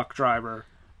cream truck driver.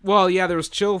 Well, yeah, there was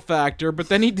Chill Factor, but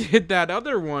then he did that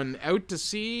other one, Out to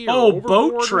Sea. Or Oh, Overboard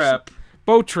Boat Trip.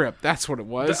 Boat Trip, that's what it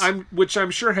was. Which I'm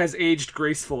sure has aged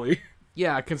gracefully.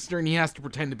 Yeah, considering he has to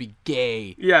pretend to be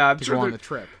gay Yeah, I'm to sure go on the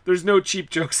trip. there's no cheap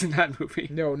jokes in that movie.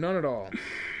 No, none at all.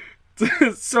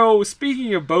 So,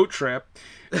 speaking of Boat Trip,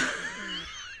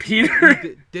 Peter...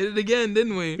 Did it again,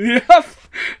 didn't we? Yep.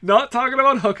 Not talking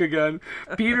about Hook again.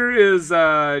 Peter is,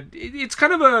 it's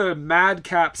kind of a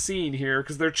madcap scene here,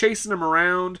 because they're chasing him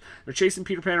around. They're chasing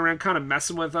Peter Pan around, kind of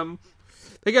messing with him.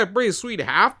 They got a pretty sweet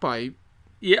half pipe,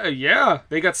 Yeah.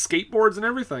 They got skateboards and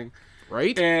everything.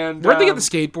 right? And Where'd they get the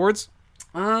skateboards?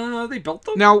 They built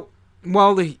them? Now,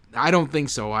 well, I don't think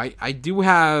so. I do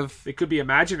have... They could be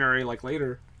imaginary, like,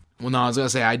 later. Well, no, I was going to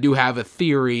say, I do have a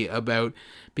theory about...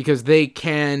 Because they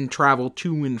can travel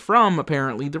to and from,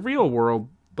 apparently, the real world,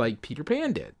 like Peter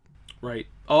Pan did. Right.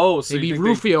 Oh, so Maybe you think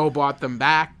Rufio bought them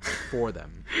back for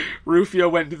them. Rufio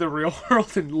went to the real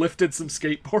world and lifted some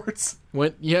skateboards.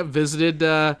 Visited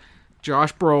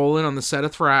Josh Brolin on the set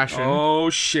of Thrashing. Oh,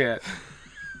 shit.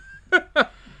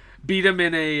 Beat him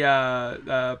in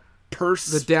a purse.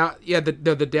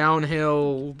 The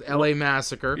downhill LA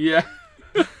massacre. Yeah.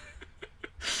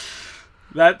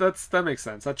 That makes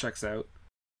sense. That checks out.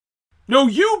 No,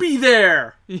 you be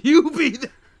there! You be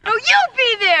there. Oh, you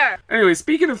be there! Anyway,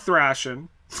 speaking of thrashing,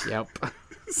 Yep.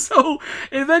 so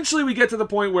eventually we get to the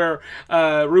point where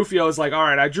Rufio is like, all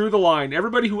right, I drew the line.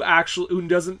 Everybody who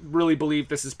doesn't really believe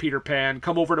this is Peter Pan,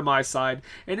 come over to my side.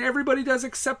 And everybody does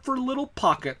except for Little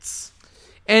Pockets.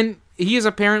 And he is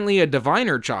apparently a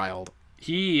diviner child.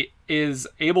 He is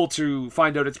able to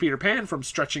find out it's Peter Pan from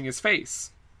stretching his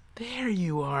face. There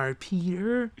you are,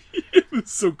 Peter.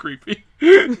 It's so creepy.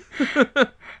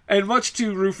 And much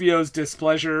to Rufio's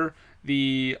displeasure,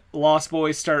 the Lost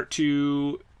Boys start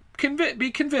to be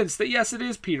convinced that yes, it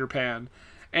is Peter Pan.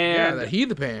 And that he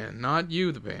the Pan, not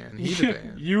you the Pan. He the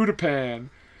Pan. You the Pan.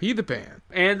 He the Pan.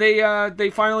 And they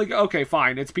finally go, okay,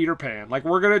 fine, it's Peter Pan. Like,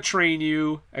 we're gonna train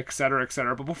you, etc.,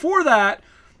 etc. But before that,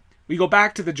 we go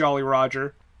back to the Jolly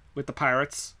Roger with the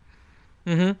pirates.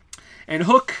 Mm-hmm. And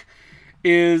Hook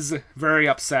is very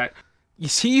upset.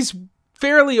 He's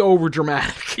fairly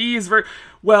overdramatic. He is very...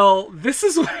 Well, this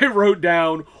is what I wrote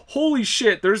down. Holy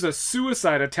shit, there's a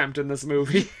suicide attempt in this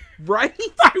movie. Right?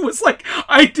 I was like,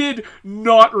 I did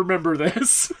not remember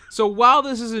this. So while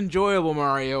this is enjoyable,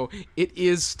 Mario, it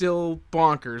is still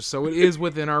bonkers, so it is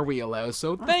within our wheelhouse.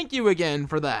 So thank you again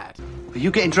for that. Are you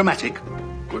getting dramatic?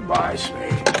 Goodbye, Smee.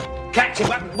 Captain,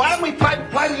 why don't we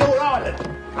play your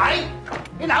island? Eh?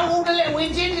 You know, all the little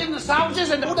Indians and the soldiers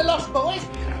and all the Lost Boys.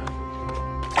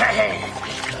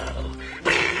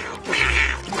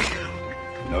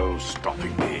 No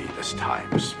stopping me this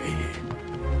time, Smee.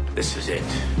 This is it.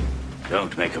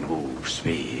 Don't make a move,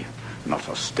 Smee. Not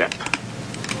a step.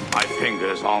 My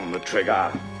finger's on the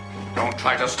trigger. Don't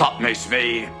try to stop me,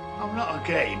 Smee. Oh, not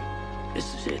again.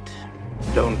 This is it.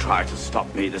 Don't try to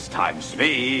stop me this time,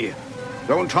 Smee.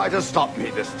 Don't try to stop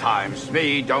me this time,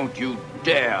 Smee. Don't you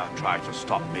dare try to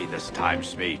stop me this time,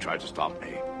 Smee. Try to stop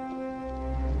me.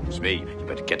 Smee, you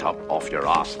better get up off your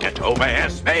ass. Get over here,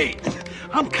 Smee.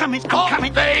 I'm coming.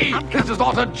 Smee! This is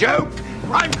not a joke.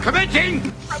 I'm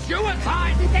committing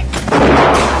suicide.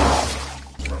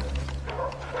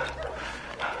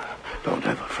 Don't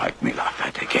ever frighten me like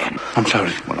that again. I'm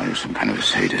sorry. Well, are you some kind of a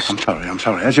sadist? I'm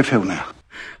sorry. How's you feel now?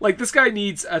 Like, this guy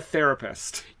needs a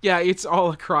therapist. Yeah, it's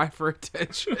all a cry for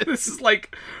attention. This is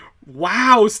like,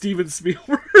 wow, Steven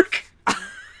Spielberg.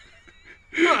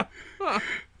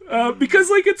 Because,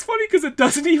 like, it's funny because it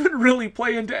doesn't even really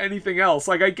play into anything else.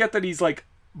 Like, I get that he's, like,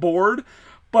 bored,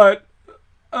 but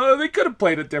they could have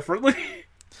played it differently.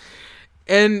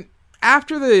 And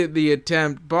after the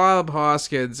attempt, Bob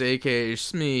Hoskins, a.k.a.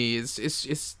 Smee,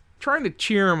 is trying to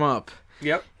cheer him up.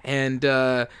 Yep. And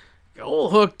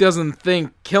old Hook doesn't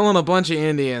think killing a bunch of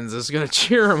Indians is going to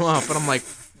cheer him up. And I'm like,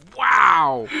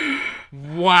 wow.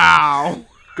 Wow.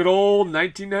 Good old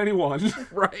 1991.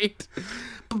 Right.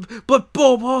 But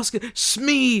Bob Hoskins,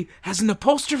 Smee has an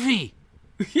apostrophe.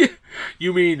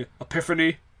 You mean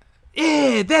Epiphany?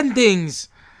 Yeah, them things.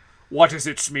 What is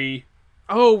it, Smee?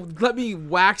 Oh, let me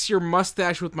wax your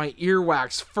mustache with my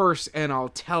earwax first, and I'll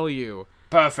tell you.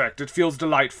 Perfect. It feels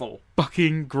delightful.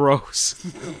 Fucking gross.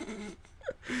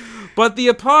 But the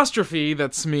apostrophe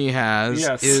that Smee has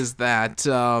Yes. is that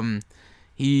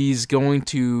he's going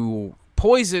to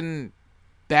poison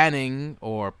Banning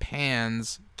or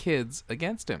Pan's kids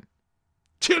against him.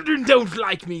 Children don't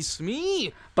like me,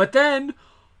 Smee. But then,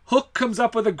 Hook comes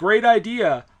up with a great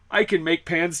idea. I can make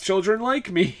Pan's children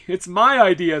like me. It's my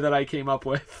idea that I came up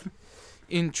with.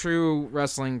 In true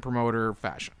wrestling promoter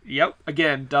fashion. Yep.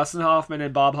 Again, Dustin Hoffman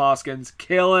and Bob Hoskins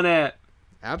killing it.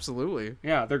 Absolutely.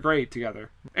 Yeah, they're great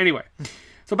together. Anyway,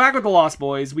 so back with the Lost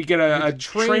Boys, we get a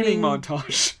training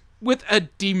montage. With a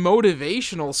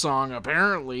demotivational song,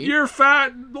 apparently. You're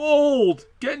fat and old.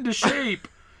 Get into shape.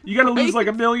 You gotta lose like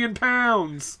 1 million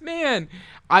pounds. Man,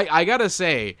 I gotta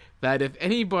say that if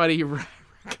anybody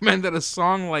recommended a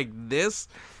song like this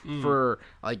for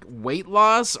like weight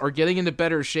loss or getting into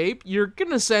better shape, you're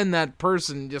gonna send that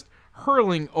person just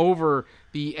hurling over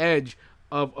the edge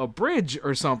of a bridge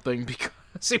or something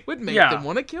because it would make them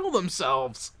want to kill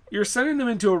themselves. You're sending them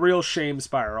into a real shame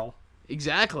spiral.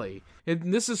 Exactly.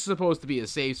 And this is supposed to be a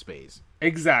safe space.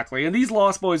 Exactly. And these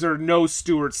Lost Boys are no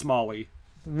Stuart Smalley.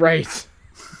 Right.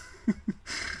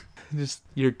 Just,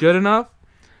 you're good enough,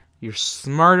 you're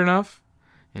smart enough,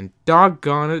 and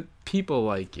doggone it, people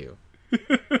like you.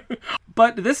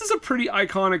 But this is a pretty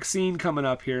iconic scene coming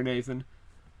up here, Nathan.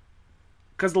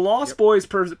 Because the Lost Boys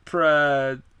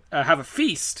have a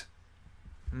feast.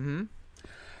 Mm-hmm.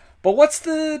 But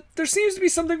there seems to be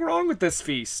something wrong with this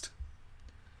feast.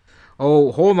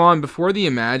 Oh, hold on. Before the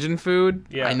Imagine food,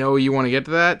 Yeah. I know you want to get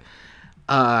to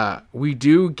that. We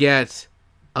do get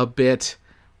a bit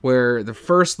where the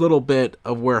first little bit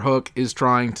of where Hook is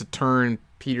trying to turn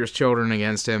Peter's children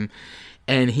against him,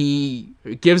 and he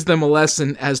gives them a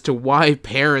lesson as to why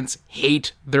parents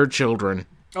hate their children.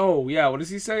 Oh, yeah. What does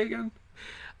he say again?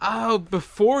 Oh,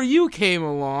 before you came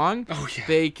along, Oh, yeah.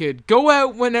 they could go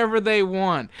out whenever they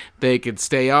want. They could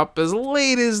stay up as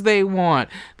late as they want.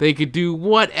 They could do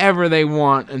whatever they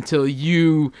want until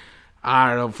you, I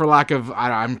don't know, for lack of,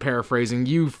 I'm paraphrasing,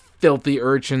 you filthy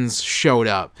urchins showed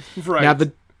up. Right. Now,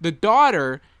 the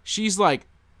daughter, she's like,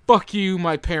 fuck you,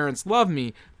 my parents love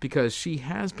me, because she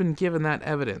has been given that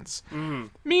evidence.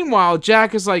 Meanwhile,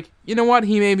 Jack is like, you know what,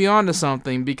 he may be onto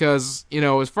something, because, you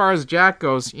know, as far as Jack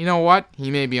goes, you know what,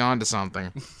 he may be onto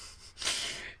something.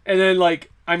 And then, like,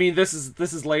 I mean, this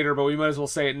is later, but we might as well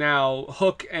say it now.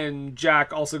 Hook and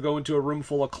Jack also go into a room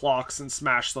full of clocks and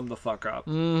smash them the fuck up.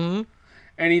 Mm-hmm.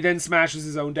 And he then smashes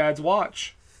his own dad's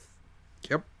watch.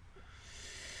 Yep.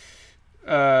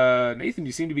 Nathan,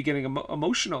 you seem to be getting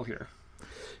emotional here.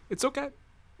 It's okay.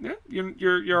 Yeah,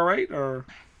 you're all right, or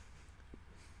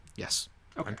Yes.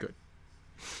 Okay. I'm good.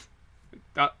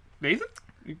 Nathan?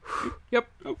 Yep.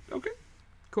 Oh, okay.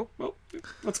 Cool. Well,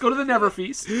 let's go to the Never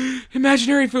Feast.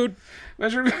 Imaginary food.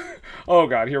 Oh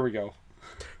God, here we go.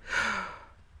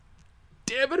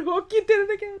 Damn it, Hook, you did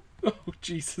it again. Oh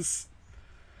Jesus.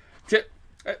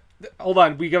 Hold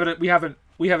on, we have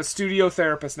a studio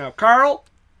therapist now. Carl.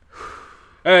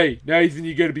 Hey, Nathan,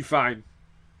 you gotta be fine.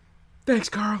 Thanks,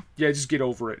 Carl. Yeah, just get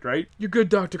over it, right? You're good,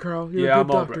 Dr. Carl. You're Yeah, a I'm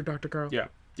good all doctor, right. Dr. Carl. Yeah.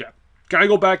 Can I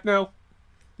go back now?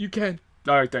 You can.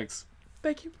 All right, thanks.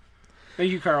 Thank you. Thank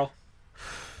you, Carl.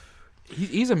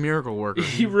 He's a miracle worker.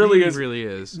 He really is. Really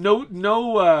is.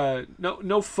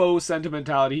 No faux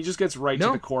sentimentality. He just gets right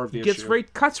to the core of the issue.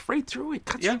 Cuts right through it.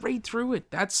 Yeah. Right through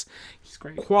it. That's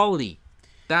great. quality.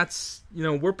 That's,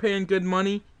 we're paying good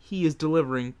money. He is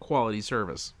delivering quality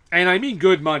service. And I mean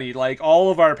good money. Like,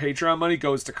 all of our Patreon money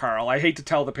goes to Carl. I hate to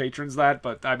tell the patrons that,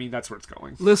 but I mean, that's where it's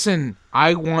going. Listen,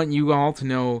 I want you all to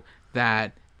know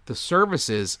that the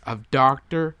services of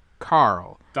Dr.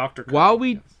 Carl, Dr. Carl, while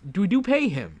we do pay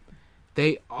him,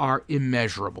 they are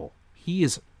immeasurable. He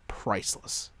is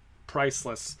priceless.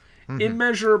 Priceless. Mm-hmm.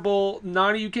 Immeasurable.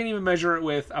 You can't even measure it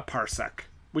with a parsec,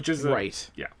 which is Right.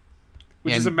 Yeah.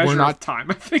 Which And is a we're measure not- of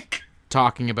time, I think.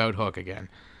 Talking about Hook again.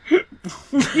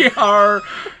 We are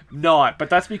not, but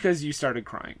that's because you started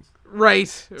crying. Right.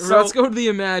 So- Let's go to the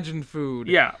imagined food.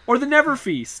 Yeah. Or the Never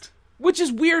Feast. Which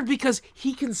is weird because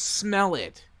he can smell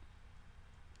it.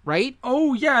 Right?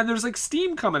 Oh, yeah, and there's like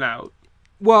steam coming out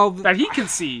Well, that he can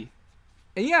see.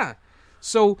 yeah.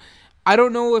 So, I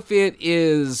don't know if it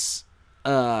is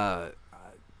a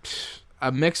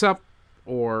mix-up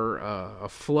or a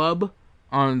flub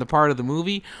on the part of the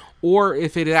movie, or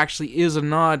if it actually is a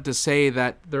nod to say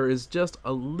that there is just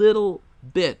a little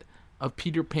bit of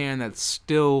Peter Pan that's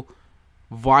still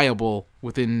viable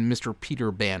within Mr.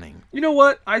 Peter Banning. You know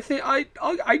what? I think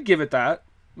I'd give it that.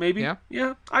 Maybe.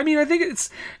 Yeah. I mean, I think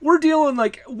we're dealing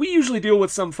we usually deal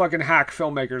with some fucking hack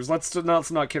filmmakers. Let's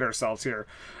not kid ourselves here.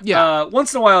 Yeah.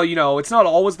 Once in a while, it's not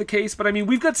always the case, but I mean,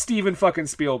 we've got Steven fucking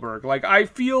Spielberg. Like, I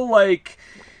feel like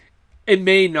it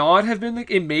may not have been,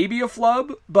 it may be a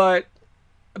flub, but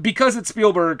because it's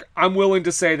Spielberg, I'm willing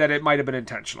to say that it might have been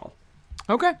intentional.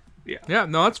 Okay. Yeah. Yeah,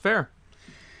 no, that's fair.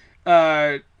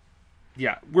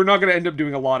 Yeah, we're not going to end up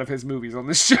doing a lot of his movies on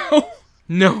this show.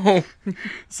 No.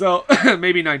 So,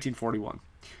 maybe 1941.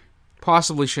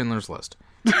 Possibly Schindler's List.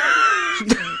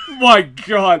 My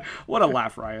God, what a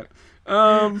laugh riot.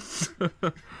 So,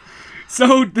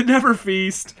 the Never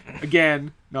Feast,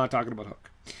 again, not talking about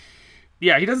Hook.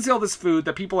 Yeah, he doesn't see all this food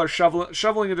that people are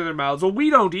shoveling into their mouths. Well, we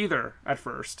don't either, at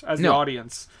first, as the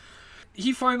audience.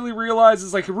 He finally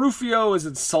realizes, Rufio is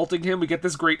insulting him. We get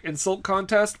this great insult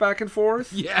contest back and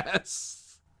forth. Yes.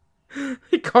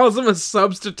 He calls him a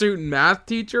substitute math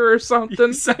teacher or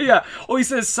something. Yeah. Oh, he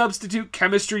says substitute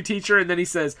chemistry teacher, and then he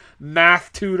says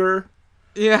math tutor.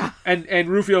 Yeah. And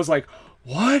Rufio's like,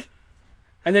 what?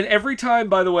 And then every time,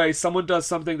 by the way, someone does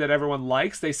something that everyone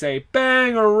likes, they say,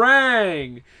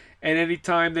 bang-a-rang. And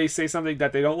anytime they say something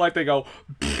that they don't like, they go,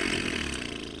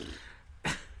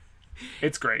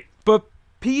 it's great. But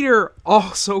Peter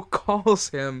also calls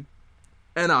him,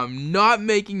 and I'm not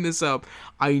making this up,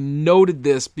 I noted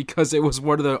this because it was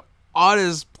one of the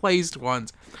oddest placed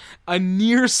ones, a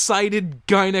nearsighted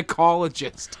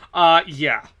gynecologist.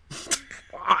 Yeah.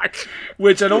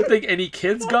 Which I don't think any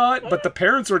kids got, but the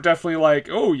parents were definitely like,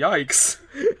 oh, yikes.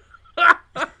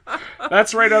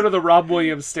 That's right out of the Rob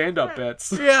Williams stand-up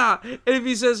bits. Yeah, and if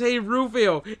he says, hey,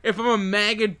 Rufio, if I'm a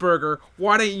maggot burger,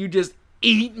 why don't you just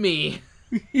eat me?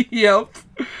 Yep.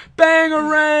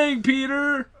 Bang-a-rang,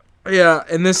 Peter! Yeah,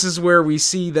 and this is where we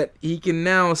see that he can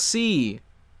now see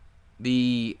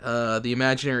the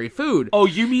imaginary food. Oh,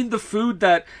 you mean the food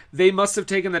that they must have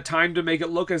taken the time to make it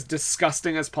look as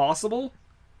disgusting as possible?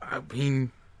 I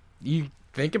mean, you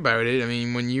think about it. I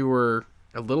mean, when you were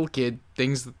a little kid,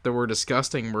 things that were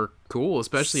disgusting were cool,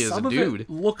 especially Some as a of dude. It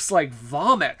looks like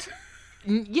vomit.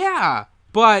 Yeah,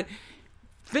 but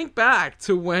think back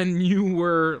to when you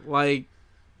were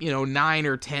 9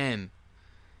 or 10.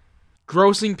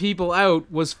 Grossing people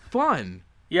out was fun.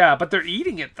 Yeah, but they're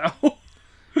eating it, though.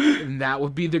 And that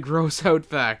would be the gross out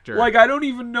factor. I don't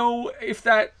even know if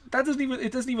it doesn't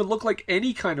even look like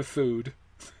any kind of food.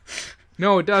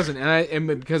 No, it doesn't. And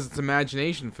because it's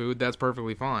imagination food, that's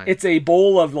perfectly fine. It's a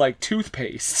bowl of,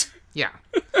 toothpaste. Yeah.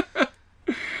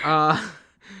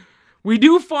 We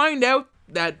do find out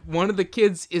that one of the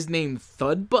kids is named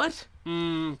Thudbutt.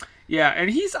 Yeah,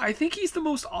 and I think he's the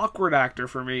most awkward actor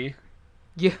for me.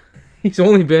 Yeah. He's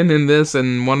only been in this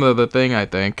and one other thing, I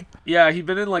think. Yeah, he'd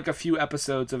been in a few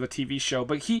episodes of a TV show,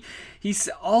 but he's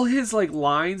all his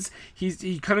lines,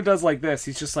 he kind of does like this.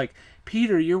 He's just like,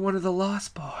 Peter, you're one of the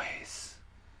Lost Boys.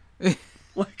 It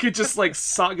just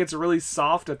gets really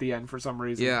soft at the end for some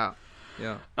reason. Yeah.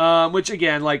 Which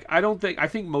again, I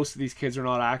think most of these kids are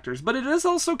not actors, but it is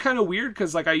also kind of weird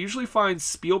because I usually find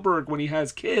Spielberg, when he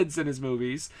has kids in his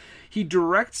movies, he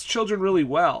directs children really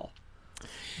well.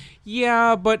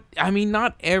 Yeah, but I mean,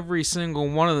 not every single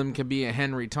one of them can be a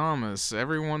Henry Thomas.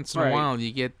 Every once in a while,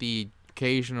 you get the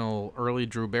occasional early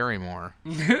Drew Barrymore.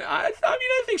 I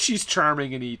think she's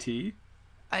charming in E.T.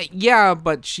 Yeah,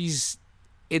 but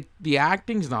the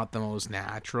acting's not the most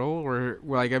natural. Or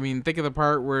think of the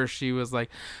part where she was like,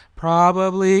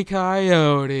 probably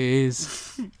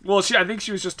coyotes. Well, I think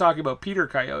she was just talking about Peter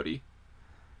Coyote.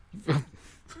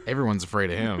 Everyone's afraid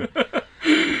of him.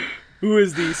 Who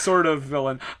is the sort of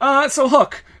villain? So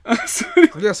Hook.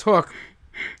 Yes, Hook.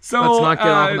 So let's not get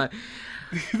off on that.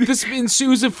 This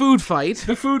ensues a food fight.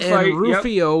 The food fight. And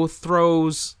Rufio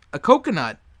throws a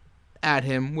coconut at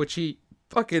him, which he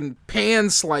fucking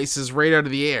pan slices right out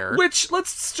of the air. Which,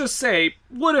 let's just say,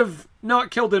 would have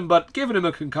not killed him, but given him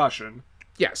a concussion.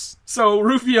 Yes. So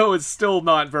Rufio is still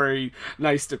not very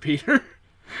nice to Peter.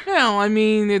 No, I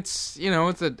mean, it's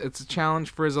a challenge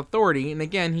for his authority, and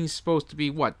again, he's supposed to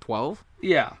be, 12?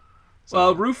 Yeah. So,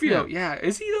 well, Rufio, yeah.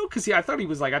 Is he, though? Because I thought he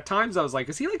was, at times I was like,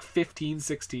 is he 15,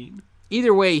 16?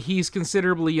 Either way, he's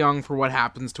considerably young for what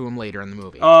happens to him later in the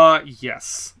movie.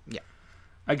 Yes. Yeah.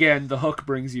 Again, the Hook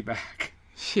brings you back.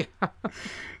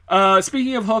 Yeah.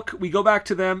 Speaking of Hook, we go back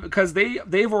to them, because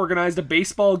they've organized a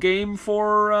baseball game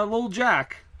for little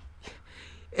Jack.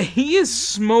 He is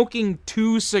smoking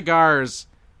 2 cigars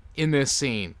in this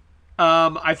scene.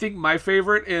 I think my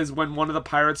favorite is when one of the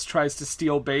pirates tries to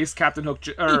steal base. Captain Hook,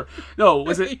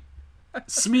 was it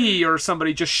Smee or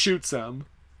somebody just shoots him?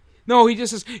 No, he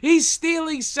just says, he's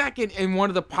stealing second, and one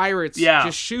of the pirates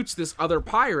just shoots this other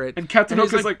pirate. And Captain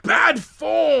Hook is like, bad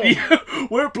form!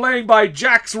 We're playing by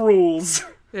Jack's rules.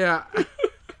 Yeah.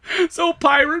 So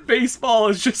pirate baseball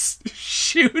is just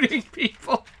shooting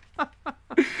people.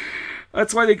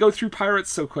 That's why they go through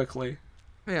pirates so quickly.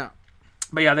 Yeah.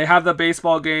 But yeah, they have the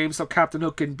baseball game so Captain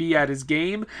Hook can be at his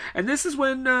game. And this is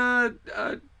when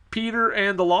Peter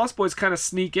and the Lost Boys kind of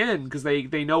sneak in because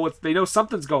they know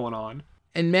something's going on.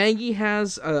 And Maggie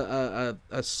has a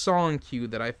song cue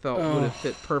that I felt would have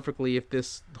fit perfectly if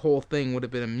this whole thing would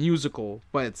have been a musical,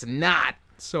 but it's not.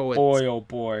 So it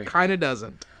boy. Kind of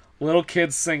doesn't. Little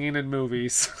kids singing in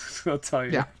movies, I'll tell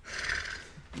you. Yeah.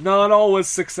 Not always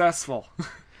successful.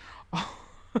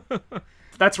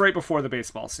 That's right before the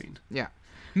baseball scene. Yeah.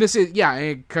 And this is,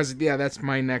 because that's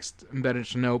my next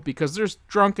embedded note, because there's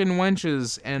drunken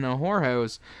wenches and a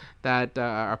whorehouse that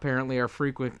apparently are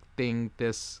frequenting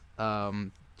this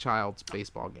child's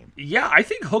baseball game. Yeah, I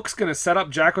think Hook's gonna set up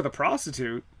Jack with a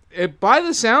prostitute. By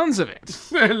the sounds of it.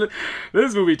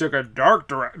 This movie took a dark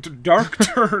turn.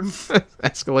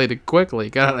 Escalated quickly,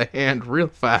 got out of hand real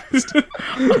fast.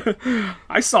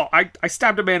 I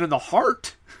stabbed a man in the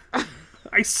heart.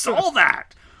 I saw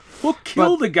that. Hook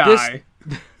killed a guy.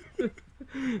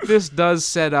 This does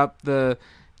set up the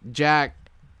Jack,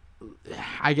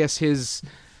 I guess his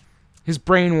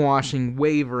brainwashing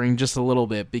wavering just a little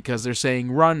bit because they're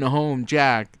saying, run home,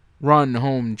 Jack. Run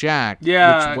home, Jack.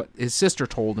 Yeah. Which his sister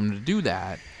told him to do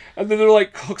that. And then they're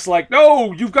like, Hook's like,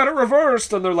 no, you've got it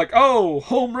reversed. And they're like, oh,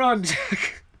 home run,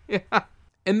 Jack. Yeah.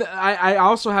 And I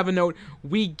also have a note.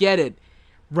 We get it.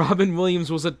 Robin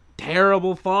Williams was a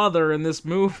terrible father in this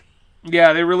movie.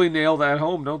 Yeah, they really nail that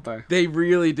home, don't they? They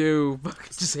really do.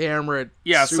 Just hammer it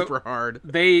super hard.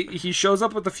 He shows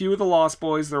up with a few of the Lost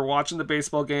Boys. They're watching the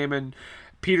baseball game, and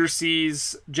Peter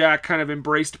sees Jack kind of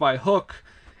embraced by Hook.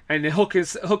 And Hook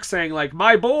saying, like,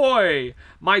 my boy,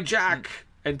 my Jack.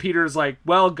 And Peter's like,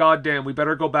 well, goddamn, we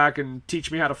better go back and teach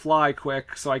me how to fly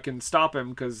quick so I can stop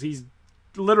him because he's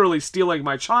literally stealing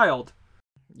my child.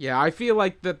 Yeah, I feel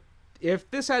like that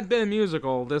if this had been a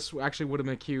musical, this actually would have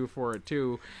been a cue for it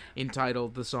too,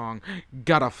 entitled the song,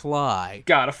 Gotta Fly.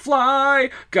 Gotta fly,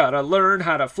 gotta learn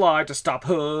how to fly to stop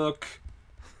Hook.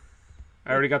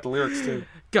 I already got the lyrics too.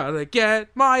 Gotta get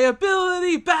my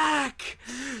ability back.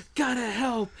 Gotta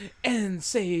help and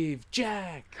save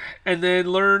Jack. And then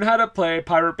learn how to play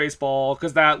pirate baseball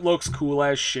because that looks cool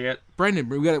as shit. Brendan,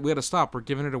 we gotta stop. We're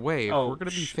giving it away. Oh, we're gonna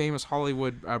be famous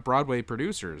Hollywood Broadway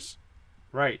producers.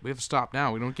 Right. We have to stop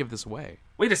now. We don't give this away.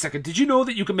 Wait a second. Did you know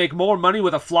that you can make more money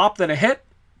with a flop than a hit?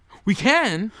 We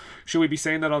can. Should we be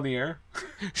saying that on the air?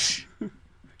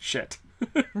 Shit.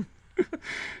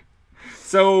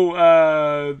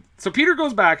 So Peter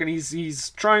goes back and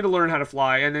he's trying to learn how to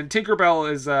fly, and then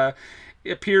Tinkerbell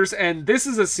appears, and this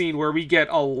is a scene where we get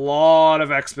a lot of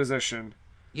exposition.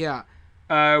 Yeah.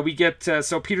 We get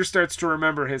so Peter starts to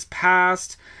remember his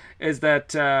past. Is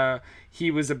that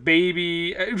he was a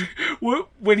baby?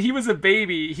 When he was a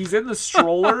baby, he's in the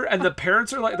stroller, and the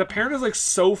parent is like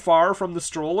so far from the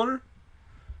stroller,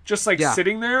 just like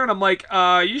sitting there, and I'm like,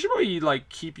 you should probably like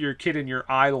keep your kid in your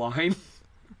eye line.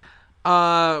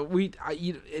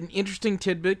 An interesting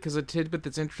tidbit, because a tidbit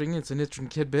that's interesting, it's an interesting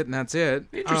tidbit, and that's it.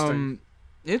 Interesting.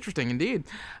 Interesting indeed.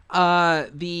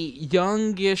 The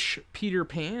youngish Peter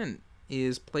Pan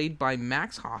is played by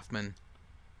Max Hoffman.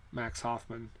 Max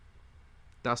Hoffman.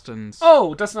 Dustin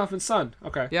Hoffman's son.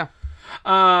 Okay. Yeah.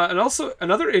 And also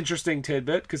another interesting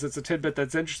tidbit, because it's a tidbit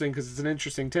that's interesting, because it's an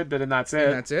interesting tidbit, and that's it.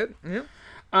 And that's it. Yeah.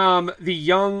 One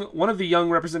of the young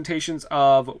representations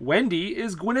of Wendy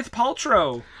is Gwyneth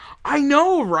Paltrow. I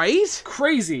know, right?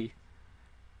 Crazy.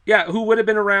 Yeah, who would have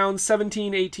been around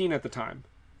 17, 18 at the time.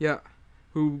 Yeah.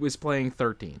 Who was playing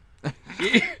 13.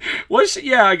 Was she?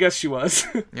 Yeah, I guess she was.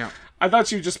 Yeah. I thought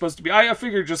she was just supposed to be. I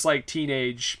figured just like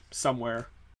teenage somewhere.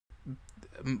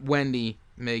 Wendy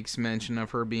makes mention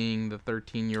of her being the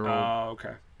 13-year-old. Oh,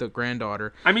 okay. The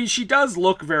granddaughter. I mean, she does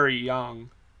look very young.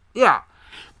 Yeah.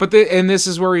 But this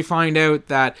is where we find out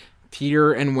that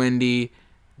Peter and Wendy,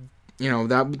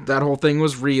 that whole thing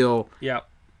was real. Yeah.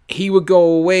 He would go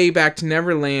away back to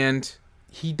Neverland.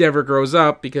 He never grows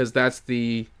up because that's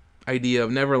the idea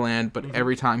of Neverland. But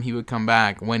every time he would come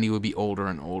back, Wendy would be older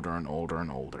and older and older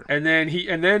and older. And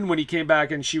then when he came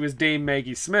back and she was Dame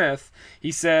Maggie Smith,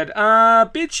 he said,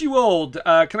 "Bitch, you old.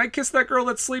 Can I kiss that girl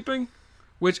that's sleeping?"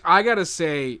 Which I gotta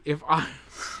say, if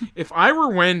I were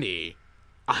Wendy,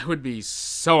 I would be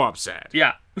so upset.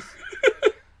 Yeah.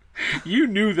 You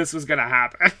knew this was gonna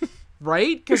happen.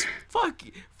 Right? Because fuck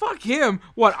him.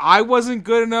 What, I wasn't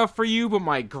good enough for you, but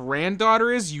my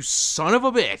granddaughter is? You son of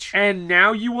a bitch. And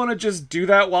now you want to just do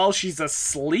that while she's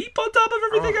asleep on top of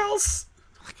everything else?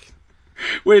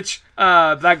 Which,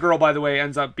 that girl, by the way,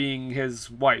 ends up being his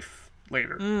wife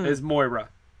later. Is Moira.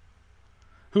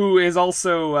 Who is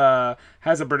also,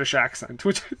 has a British accent.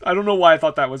 Which, I don't know why I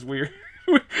thought that was weird.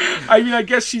 I mean, I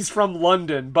guess she's from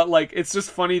London, but, like, it's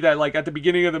just funny that, like, at the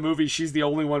beginning of the movie, she's the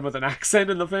only one with an accent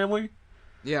in the family.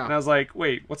 Yeah. And I was like,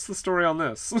 wait, what's the story on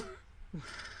this?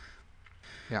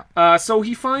 Yeah. So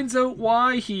he finds out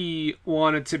why he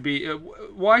wanted to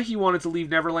leave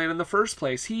Neverland in the first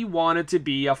place. He wanted to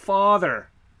be a father.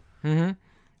 Mm-hmm.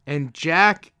 And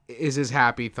Jack is his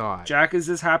happy thought. Jack is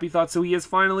his happy thought, so he is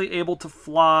finally able to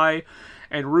fly,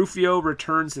 and Rufio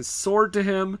returns his sword to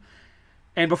him.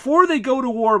 And before they go to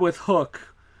war with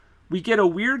Hook, we get a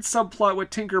weird subplot with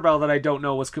Tinkerbell that I don't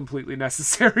know was completely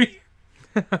necessary.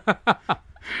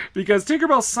 Because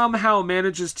Tinkerbell somehow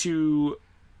manages to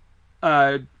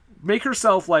make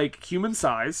herself like human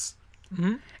size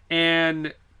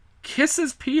and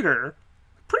kisses Peter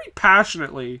pretty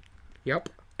passionately. Yep.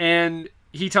 And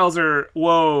he tells her,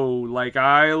 "Whoa, like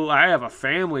I have a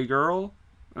family, girl."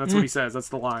 That's what he says. That's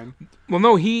the line. Well,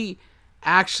 no, he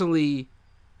actually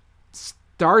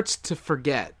starts to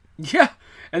forget. Yeah.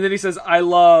 And then he says, "I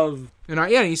love." And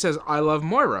he says, "I love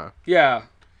Moira." Yeah.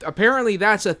 Apparently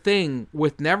that's a thing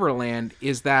with Neverland,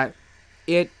 is that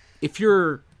if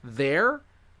you're there,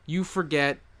 you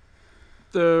forget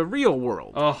the real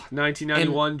world. Oh,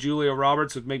 1991 Julia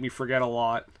Roberts would make me forget a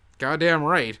lot. Goddamn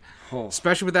right. Oh.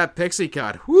 Especially with that pixie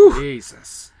cut. Whew.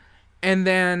 Jesus. And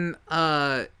then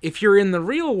if you're in the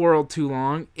real world too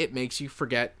long, it makes you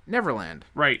forget Neverland.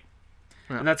 Right.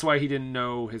 Yeah. And that's why he didn't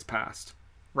know his past.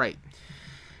 Right.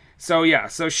 So yeah,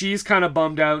 so she's kind of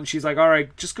bummed out, and she's like, "All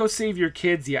right, just go save your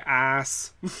kids, you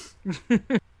ass."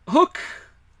 Hook,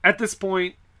 at this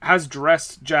point, has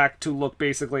dressed Jack to look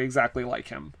basically exactly like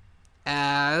him.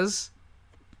 As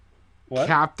What?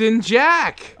 Captain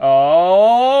Jack.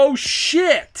 Oh,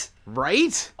 shit!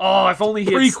 Right? Oh, if only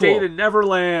he had Prequel. stayed in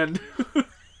Neverland.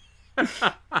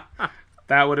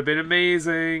 That would have been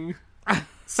amazing.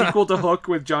 Sequel to Hook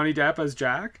with Johnny Depp as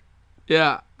Jack.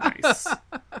 Yeah. Nice.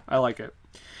 I like it.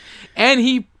 And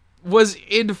he was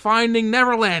in Finding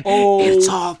Neverland. Oh. It's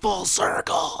all full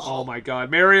circle. Oh my god.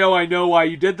 Mario, I know why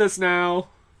you did this now.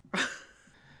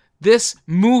 This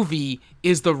movie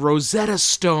is the Rosetta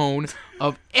Stone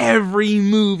of every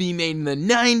movie made in the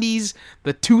 90s,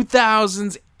 the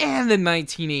 2000s, and the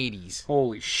 1980s.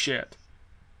 Holy shit.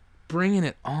 Bringing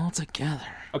it all together.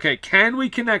 Okay, can we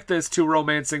connect this to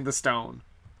Romancing the Stone?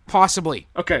 Possibly.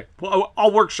 Okay, well,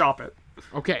 I'll workshop it.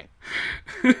 Okay.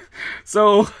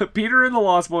 So, Peter and the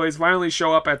Lost Boys finally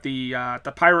show up at the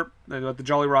pirate, at the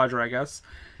Jolly Roger, I guess.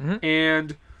 Mm-hmm.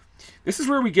 And this is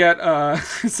where we get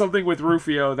something with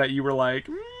Rufio that you were like,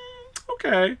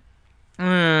 okay.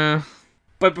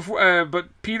 But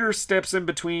Peter steps in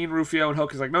between Rufio and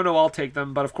Hook. He's like, no, I'll take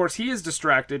them. But of course, he is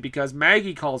distracted because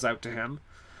Maggie calls out to him.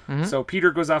 Mm-hmm. So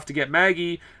Peter goes off to get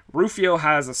Maggie. Rufio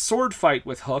has a sword fight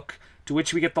with Hook, to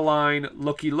which we get the line,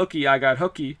 "Looky, looky, I got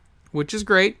hooky." Which is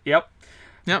great. Yep.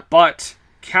 But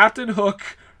Captain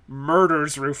Hook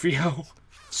murders Rufio.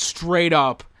 Straight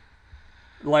up.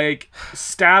 Like,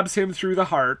 stabs him through the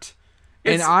heart.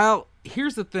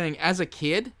 Here's the thing. As a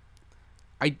kid,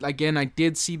 I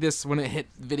did see this when it hit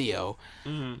video.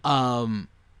 Mm-hmm.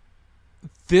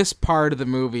 This part of the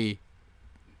movie,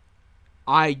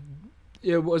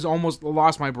 it was almost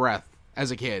lost my breath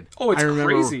as a kid. Oh, it's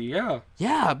crazy, yeah.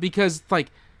 Yeah, because, like,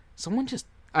 someone just...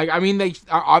 I mean, they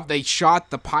shot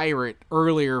the pirate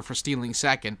earlier for stealing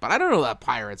second, but I don't know that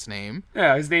pirate's name.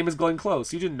 Yeah, his name is Glenn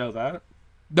Close. You didn't know that.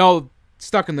 No,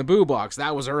 Stuck in the Boo Box.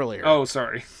 That was earlier. Oh,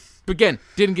 sorry. But again,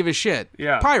 didn't give a shit.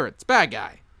 Yeah. Pirates, bad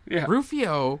guy. Yeah.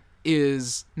 Rufio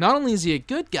is... Not only is he a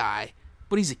good guy,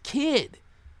 but he's a kid.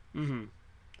 Mm-hmm.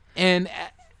 And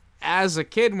as a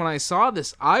kid, when I saw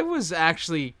this, I was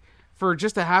actually, for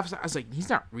just a half... I was like, he's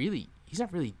not really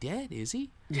dead, is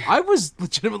he? Yeah. I was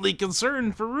legitimately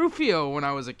concerned for Rufio when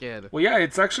I was a kid. Well, yeah,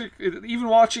 it's actually... Even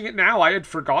watching it now, I had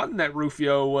forgotten that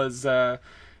Rufio was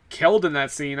killed in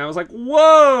that scene. I was like,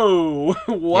 whoa!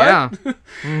 What? Yeah.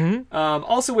 Mm-hmm.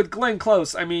 Also, with Glenn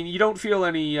Close, I mean, you don't feel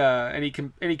any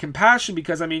compassion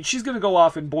because, I mean, she's going to go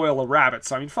off and boil a rabbit,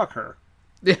 so, I mean, fuck her.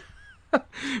 Yeah.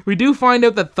 We do find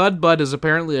out that Thudbud is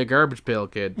apparently a Garbage Pail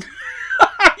Kid.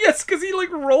 Yes, because he,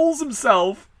 like, rolls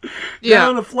himself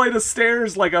down a flight of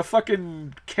stairs like a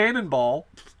fucking cannonball.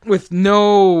 With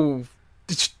no,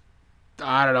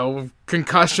 I don't know,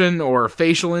 concussion or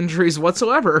facial injuries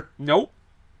whatsoever. Nope.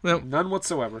 Nope. None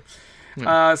whatsoever.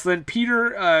 So then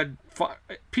Peter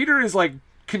Peter is like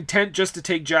content just to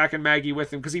take Jack and Maggie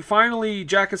with him because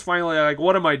Jack is finally like,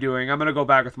 what am I doing? I'm gonna go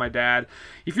back with my dad.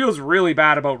 He feels really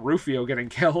bad about Rufio getting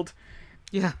killed.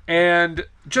 Yeah. And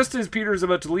just as Peter's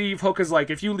about to leave, Hook is like,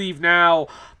 if you leave now,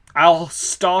 I'll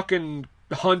stalk and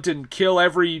hunt and kill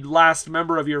every last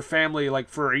member of your family like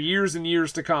for years and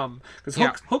years to come. Because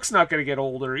Hook's not going to get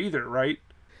older either, right?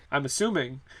 I'm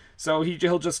assuming. So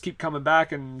he'll just keep coming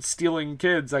back and stealing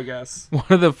kids, I guess. One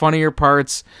of the funnier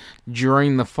parts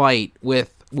during the fight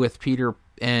with Peter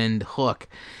and Hook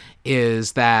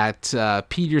is that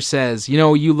Peter says,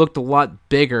 you looked a lot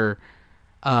bigger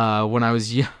when I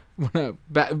was young.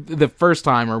 The first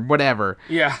time or whatever.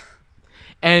 Yeah.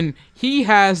 And he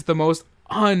has the most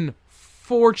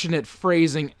unfortunate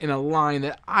phrasing in a line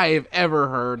that I have ever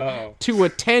heard. Uh-oh. To a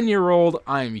 10-year-old,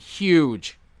 I'm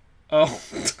huge. Oh.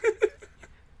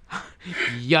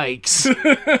 Yikes.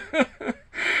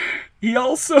 It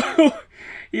also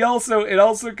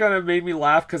kind of made me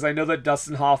laugh because I know that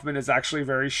Dustin Hoffman is actually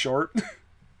very short.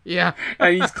 Yeah.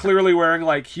 And he's clearly wearing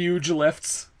like huge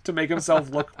lifts to make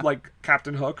himself look like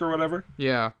Captain Hook or whatever.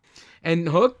 Yeah. And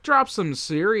Hook drops some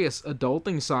serious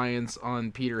adulting science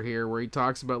on Peter here where he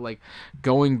talks about like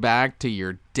going back to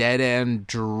your dead-end,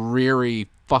 dreary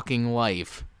fucking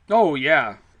life. Oh,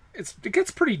 yeah. It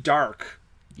gets pretty dark.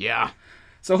 Yeah.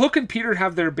 So Hook and Peter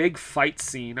have their big fight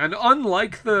scene. And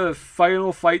unlike the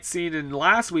final fight scene in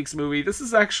last week's movie, this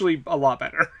is actually a lot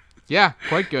better. Yeah,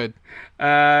 quite good.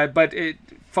 But it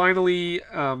finally...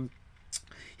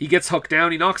 he gets Hook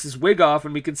down, he knocks his wig off,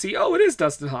 and we can see, oh, it is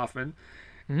Dustin Hoffman.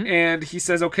 Mm-hmm. And he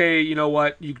says, okay, you know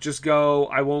what, you just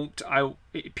go,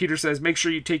 Peter says, make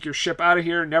sure you take your ship out of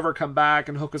here, never come back,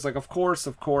 and Hook is like, of course,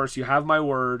 you have my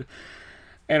word.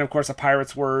 And of course, a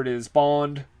pirate's word is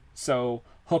bond, so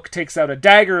Hook takes out a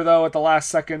dagger, though, at the last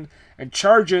second, and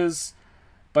charges,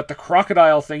 but the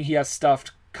crocodile thing he has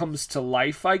stuffed comes to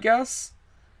life, I guess?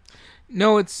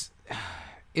 No, it's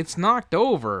knocked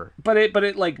over, but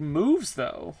it like moves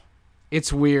though.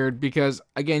 It's weird because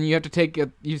again you have to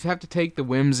take the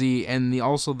whimsy and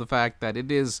also the fact that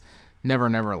it is Never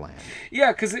Land.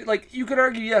 Yeah, because you could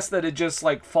argue yes that it just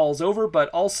like falls over, but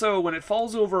also when it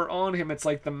falls over on him, it's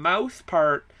like the mouth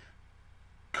part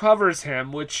covers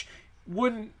him, which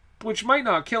might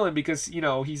not kill him because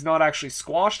he's not actually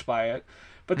squashed by it.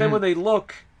 But then when they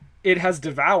look, it has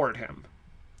devoured him.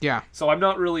 Yeah. So I'm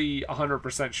not really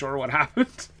 100% sure what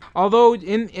happened. Although,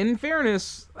 in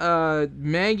fairness,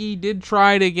 Maggie did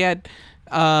try to get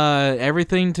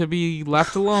everything to be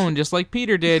left alone, just like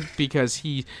Peter did, because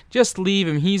just leave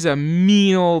him. He's a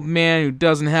mean old man who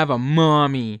doesn't have a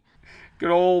mommy.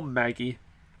 Good old Maggie.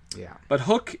 Yeah. But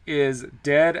Hook is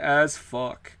dead as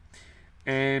fuck.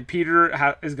 And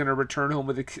Peter is going to return home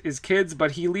with his kids,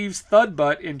 but he leaves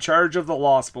Thudbutt in charge of the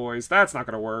Lost Boys. That's not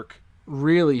going to work.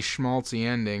 Really schmaltzy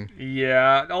ending.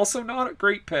 Yeah, also not a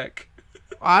great pick.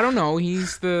 I don't know.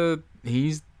 He's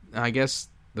I guess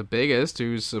the biggest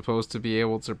who's supposed to be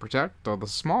able to protect the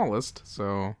smallest.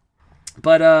 So,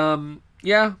 but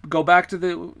yeah, go back to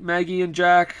the Maggie and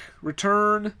Jack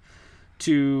return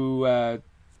to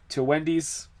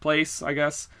Wendy's place, I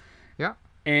guess. Yeah,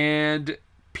 and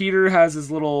Peter has his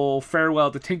little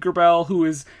farewell to Tinkerbell, who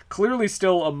is clearly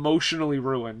still emotionally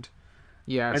ruined.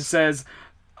 Yes, and says,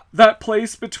 that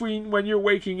place between when you're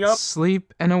waking up,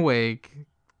 sleep and awake,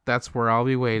 that's where I'll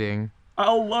be waiting.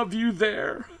 I'll love you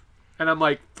there. And I'm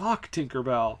like, fuck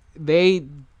Tinkerbell. They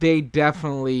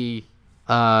definitely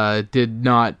did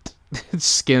not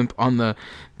skimp on that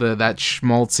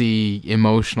schmaltzy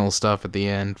emotional stuff at the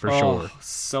end for sure.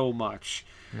 So much.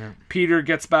 Yeah. Peter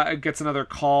gets another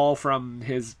call from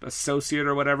his associate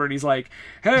or whatever, and he's like,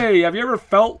 hey, have you ever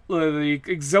felt the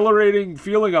exhilarating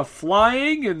feeling of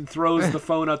flying? And throws the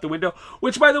phone out the window.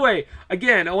 Which, by the way,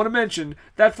 again, I want to mention,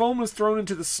 that phone was thrown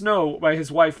into the snow by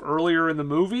his wife earlier in the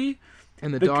movie.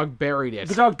 And the dog buried it.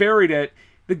 The dog buried it.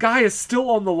 The guy is still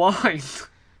on the line.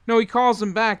 No, he calls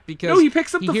him back because... No, he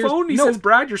picks up the phone and he says,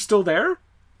 Brad, you're still there?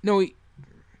 No,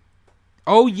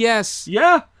 Oh, yes.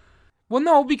 Yeah. Well,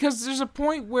 no, because there's a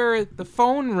point where the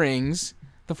phone rings,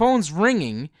 the phone's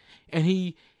ringing, and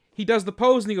he does the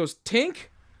pose and he goes, Tink?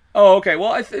 Oh, okay.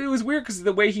 Well, it was weird because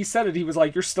the way he said it, he was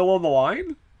like, you're still on the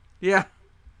line? Yeah.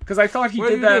 Because I thought he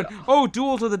did that. Doing? Oh,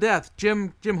 duel to the death.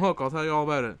 Jim Hook, I'll tell you all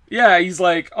about it. Yeah, he's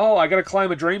like, oh, I gotta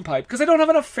climb a drain pipe. Because I don't have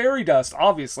enough fairy dust,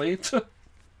 obviously.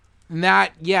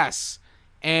 Yes.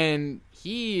 And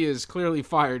he is clearly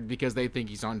fired because they think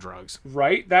he's on drugs.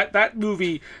 Right?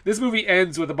 This movie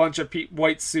ends with a bunch of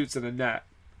white suits in a net.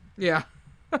 Yeah.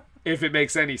 If it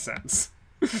makes any sense.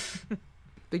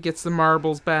 They gets the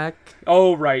marbles back.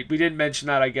 Oh, right. We didn't mention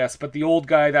that, I guess. But the old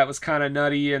guy that was kind of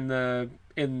nutty in the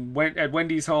at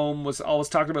Wendy's home was always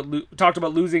talked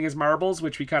about losing his marbles,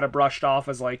 which we kind of brushed off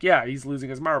as like, yeah, he's losing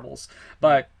his marbles,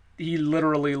 but he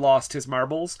literally lost his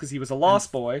marbles because he was a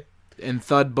lost boy. And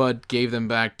Thudbud gave them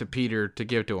back to Peter to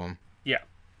give to him. Yeah.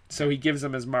 So he gives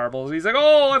him his marbles. He's like,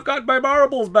 oh, I've got my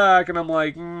marbles back. And I'm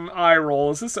like, eye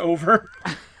roll. Is this over?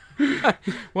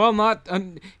 Well, not...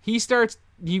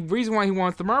 The reason why he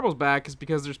wants the marbles back is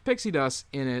because there's pixie dust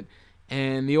in it,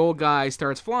 and the old guy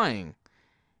starts flying.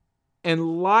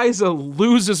 And Liza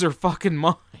loses her fucking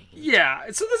mind. Yeah.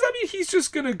 So does that mean he's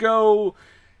just going to go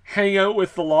hang out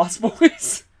with the Lost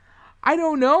Boys? I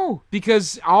don't know,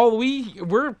 because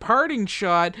we're parting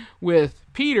shot with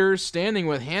Peter standing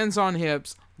with hands on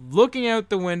hips, looking out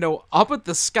the window up at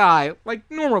the sky like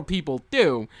normal people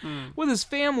do, with his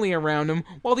family around him,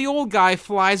 while the old guy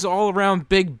flies all around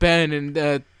Big Ben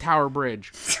and Tower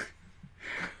Bridge.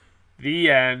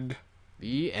 The end.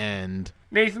 The end.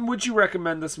 Nathan, would you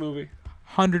recommend this movie?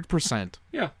 100%.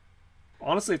 Yeah.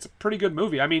 Honestly, it's a pretty good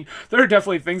movie. I mean, there are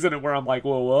definitely things in it where I'm like,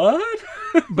 well, what?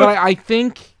 But I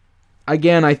think...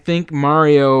 Again, I think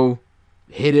Mario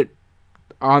hit it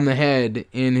on the head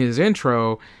in his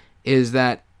intro, is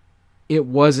that he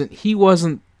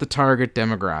wasn't the target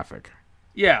demographic.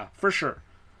 Yeah, for sure.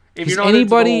 If you're not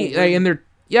anybody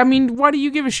I mean, why do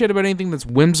you give a shit about anything that's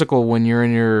whimsical when you're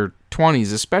in your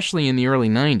 20s, especially in the early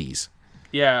 90s?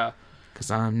 Yeah.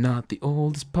 Because I'm not the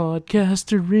oldest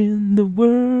podcaster in the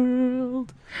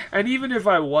world. And even if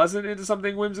I wasn't into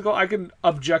something whimsical, I can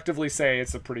objectively say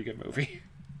it's a pretty good movie.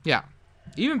 Yeah.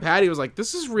 Even Patty was like,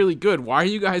 this is really good. Why are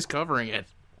you guys covering it?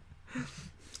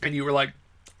 And you were like,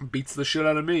 beats the shit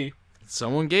out of me.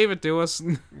 Someone gave it to us.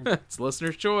 It's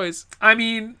listener's choice. I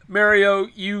mean, Mario,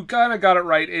 you kind of got it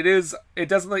right. It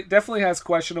definitely has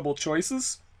questionable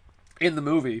choices in the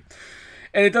movie.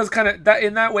 And it does kind of,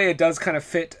 in that way, it does kind of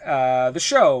fit the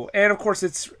show. And of course,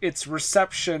 its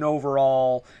reception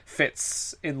overall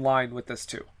fits in line with this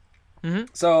too. Mm-hmm.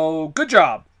 So, good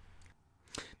job.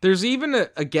 There's even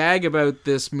a gag about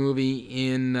this movie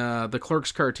in the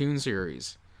Clerks cartoon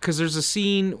series. Because there's a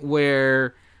scene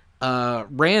where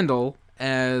Randall,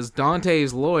 as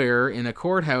Dante's lawyer in a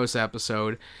courthouse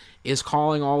episode, is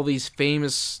calling all these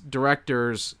famous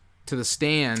directors to the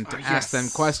stand to ask them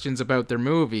questions about their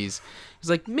movies.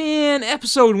 He's like, man,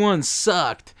 episode 1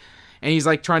 sucked. And he's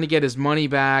like trying to get his money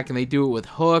back, and they do it with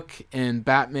Hook and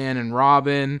Batman and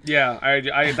Robin. Yeah,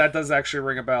 I that does actually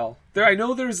ring a bell. I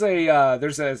know there's a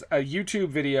YouTube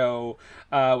video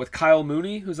with Kyle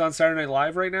Mooney, who's on Saturday Night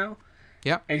Live right now.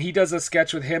 Yeah, and he does a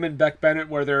sketch with him and Beck Bennett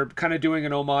where they're kind of doing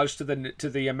an homage to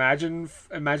the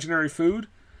imaginary food.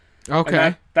 Okay,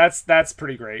 and that's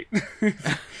pretty great.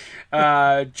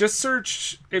 Just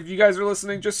search, if you guys are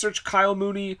listening, just search Kyle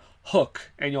Mooney Hook,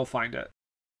 and you'll find it.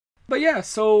 But yeah,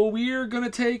 so we're going to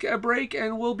take a break,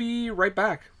 and we'll be right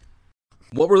back.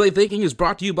 What Were They Thinking is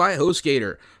brought to you by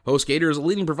HostGator. HostGator is a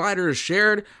leading provider of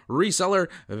shared, reseller,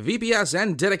 VPS,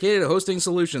 and dedicated hosting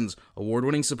solutions.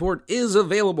 Award-winning support is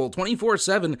available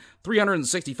 24/7,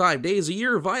 365 days a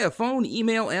year via phone,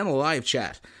 email, and live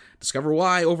chat. Discover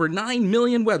why over 9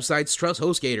 million websites trust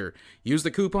HostGator. Use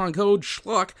the coupon code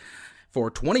SCHLOCK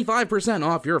for 25%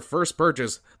 off your first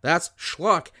purchase. That's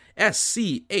SCHLOCK,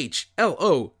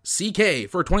 SCHLOCK,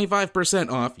 for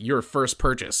 25% off your first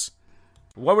purchase.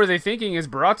 What Were They Thinking is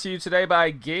brought to you today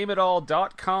by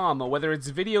GameItAll.com. Whether it's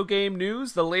video game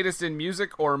news, the latest in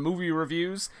music, or movie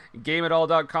reviews,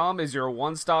 GameItAll.com is your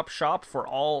one-stop shop for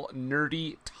all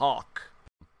nerdy talk.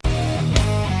 What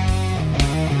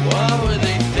were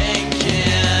they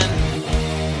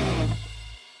thinking?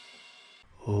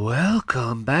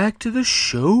 Welcome back to the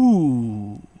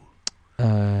show.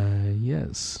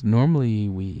 Yes. Normally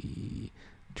we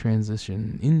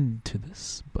transition into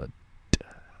this, but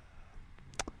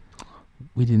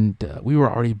we didn't. We were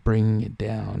already bringing it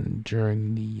down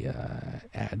during the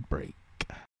ad break.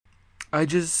 I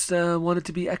just wanted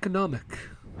to be economic.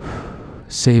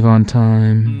 Save on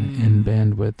time and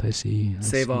bandwidth, I see.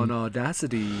 Save on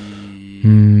Audacity.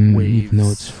 Waves. Even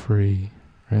though it's free,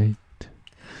 right?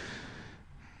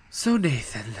 So,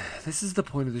 Nathan, this is the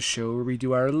point of the show where we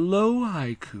do our low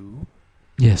haiku.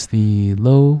 Yes, the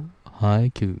low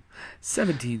haiku.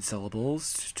 17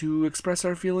 syllables to express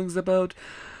our feelings about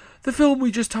the film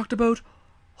we just talked about,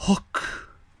 Hook.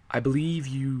 I believe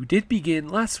you did begin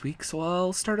last week, so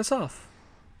I'll start us off.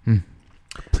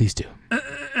 Please do.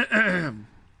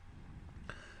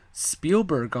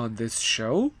 Spielberg on this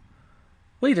show?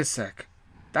 Wait a sec.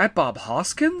 That Bob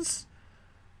Hoskins?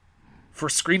 For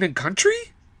Screen and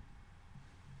Country?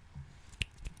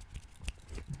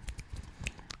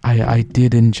 I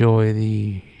did enjoy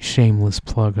the shameless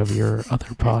plug of your other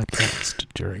podcast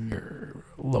during your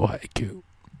Low haiku.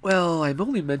 Well, I've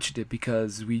only mentioned it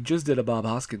because we just did a Bob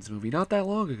Hoskins movie not that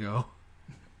long ago.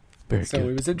 Very So good.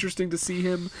 it was interesting to see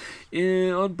him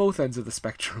on both ends of the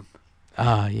spectrum.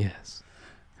 Ah, yes.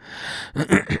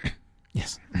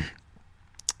 Yes.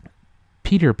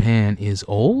 Peter Pan is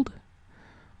old?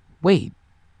 Wait,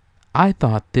 I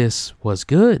thought this was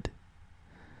good.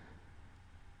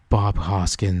 Bob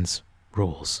Hoskins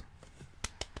rules.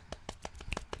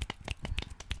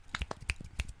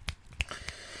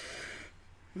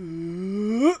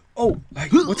 Oh, hey,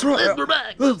 what's wrong?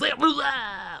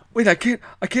 Wait, I can't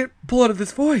pull out of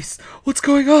this voice. What's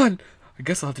going on? I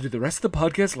guess I'll have to do the rest of the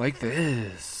podcast like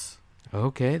this.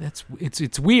 Okay,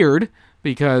 it's weird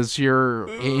because you're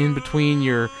in between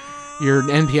your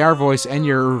NPR voice and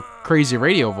your crazy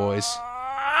radio voice.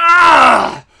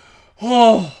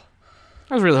 Oh,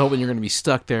 I was really hoping you're going to be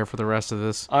stuck there for the rest of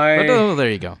this. I- But oh,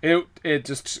 there you go.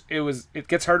 it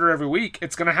gets harder every week.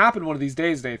 It's gonna happen one of these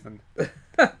days, Nathan.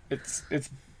 It's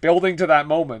building to that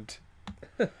moment.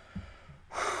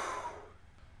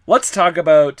 Let's talk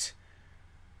about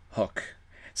Hook.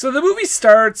 So the movie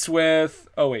starts with...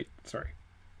 Oh, wait. Sorry.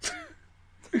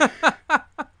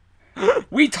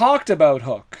 We talked about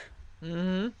Hook.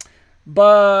 Mm-hmm.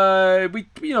 But we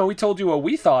told you what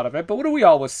we thought of it. But what do we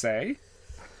always say?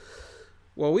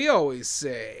 Well, we always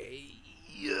say...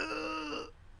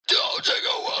 Don't take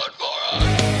a word for it.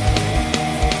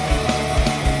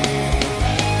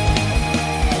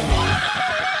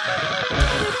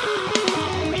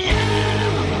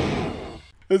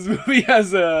 This movie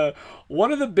has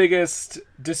one of the biggest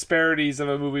disparities of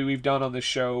a movie we've done on this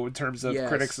show in terms of Yes.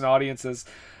 critics and audiences.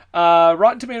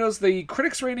 Rotten Tomatoes, the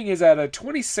critics rating is at a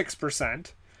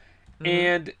 26%,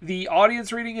 and the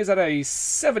audience rating is at a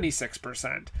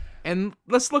 76%. And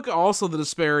let's look at also the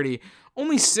disparity.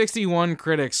 Only 61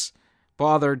 critics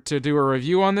bothered to do a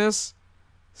review on this.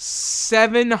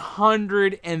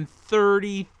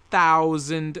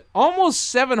 730,000, almost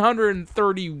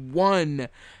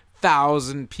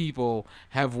 731,000 people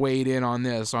have weighed in on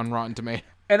this on Rotten Tomatoes.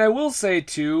 And I will say,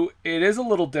 too, it is a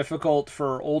little difficult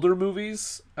for older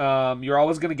movies. You're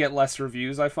always going to get less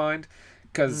reviews, I find,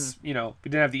 because, we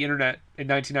didn't have the internet in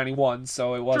 1991,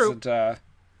 so it wasn't...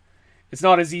 it's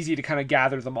not as easy to kind of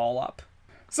gather them all up.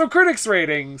 So critics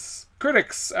ratings.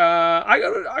 Critics. I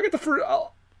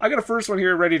got a first one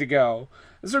here ready to go.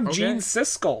 This is from Gene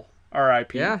Siskel,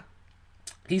 R.I.P. Yeah.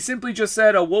 He simply just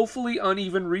said a woefully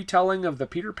uneven retelling of the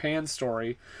Peter Pan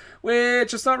story,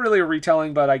 which is not really a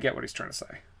retelling, but I get what he's trying to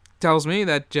say. Tells me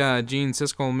that Gene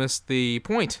Siskel missed the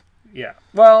point. Yeah.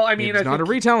 Well, I mean, It was not a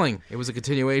retelling. It was a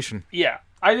continuation. Yeah.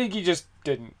 I think he just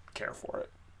didn't care for it,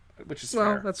 which is Well,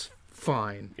 fair. that's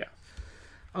fine. Yeah.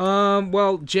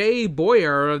 Well, Jay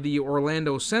Boyer of the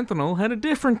Orlando Sentinel had a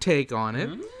different take on it.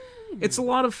 It's a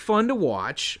lot of fun to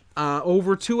watch.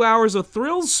 Over 2 hours of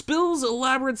thrills, spills,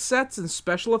 elaborate sets, and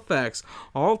special effects,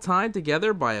 all tied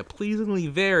together by a pleasingly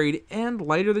varied and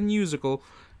lighter than usual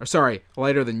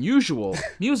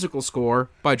musical score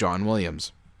by John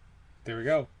Williams. There we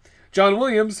go. John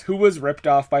Williams, who was ripped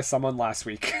off by someone last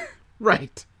week.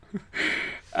 Right.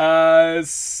 So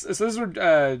this is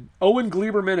Owen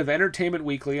Gleiberman of Entertainment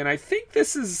Weekly, and I think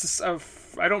this is... I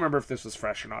don't remember if this was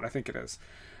fresh or not. I think it is.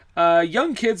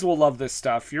 Young kids will love this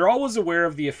stuff. You're always aware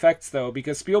of the effects, though,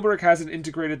 because Spielberg hasn't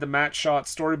integrated the matte shots,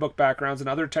 storybook backgrounds, and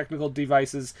other technical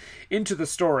devices into the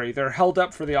story. They're held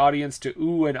up for the audience to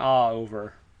ooh and ah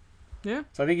over. Yeah.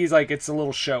 So I think he's like, it's a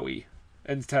little showy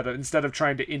instead of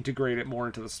trying to integrate it more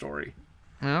into the story,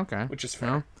 Okay. which is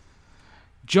fair. Well,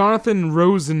 Jonathan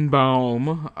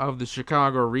Rosenbaum of the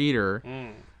Chicago Reader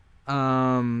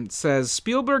says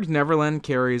Spielberg's Neverland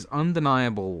carries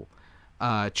undeniable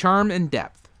charm and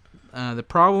depth. The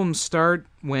problems start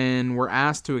when we're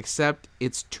asked to accept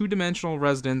its two-dimensional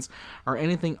residents are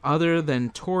anything other than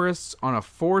tourists on a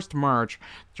forced march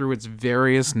through its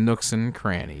various nooks and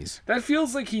crannies. That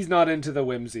feels like he's not into the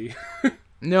whimsy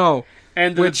No.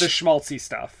 and the Which- schmaltzy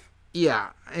stuff. Yeah,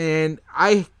 and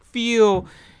I feel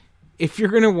if you're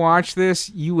going to watch this,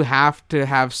 you have to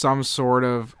have some sort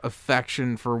of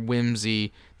affection for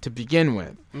whimsy to begin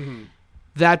with. Mm-hmm.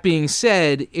 That being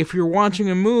said, if you're watching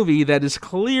a movie that is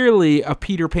clearly a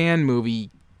Peter Pan movie,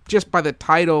 just by the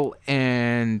title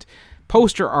and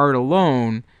poster art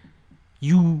alone,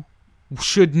 you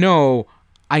should know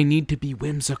I need to be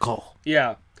whimsical.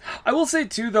 Yeah. I will say,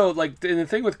 too, though, like, the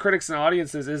thing with critics and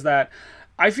audiences is that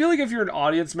I feel like if you're an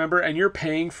audience member and you're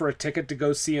paying for a ticket to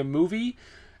go see a movie,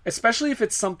 especially if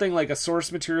it's something like a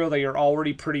source material that you're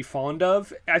already pretty fond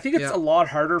of, I think it's a lot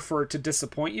harder for it to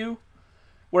disappoint you.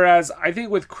 Whereas I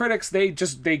think with critics, they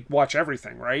watch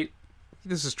everything, right?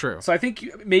 This is true. So I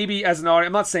think maybe as an audience,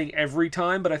 I'm not saying every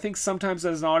time, but I think sometimes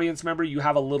as an audience member, you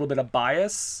have a little bit of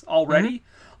bias already.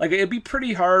 Like, it'd be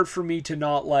pretty hard for me to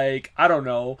not like, I don't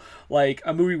know, like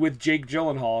a movie with Jake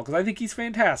Gyllenhaal, because I think he's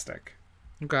fantastic.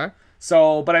 Okay.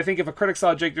 So, but I think if a critic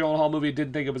saw a Jake Gyllenhaal movie and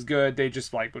didn't think it was good, they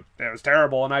just like, it was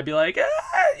terrible, and I'd be like, it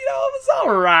was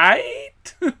all right.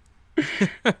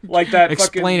 Like that.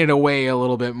 Explain it away a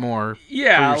little bit more.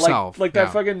 Yeah, for yourself. like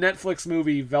that fucking Netflix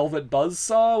movie Velvet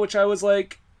Buzzsaw, which I was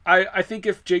like, I think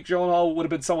if Jake Gyllenhaal would have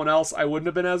been someone else, I wouldn't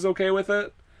have been as okay with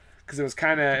it because it was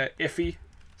kind of iffy.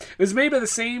 It was made by the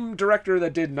same director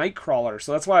that did Nightcrawler,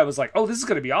 so that's why I was like, oh, this is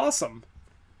gonna be awesome.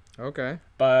 Okay.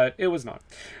 But it was not.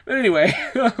 But anyway,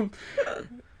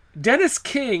 Dennis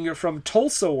King from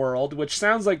Tulsa World, which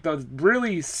sounds like the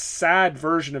really sad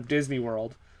version of Disney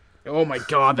World. Oh my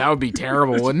god, that would be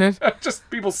terrible, wouldn't it? Just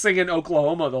people singing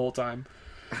Oklahoma the whole time.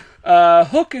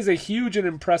 Hook is a huge and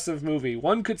impressive movie.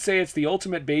 One could say it's the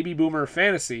ultimate baby boomer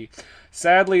fantasy.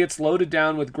 Sadly, it's loaded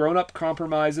down with grown-up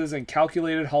compromises and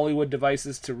calculated Hollywood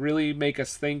devices to really make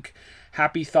us think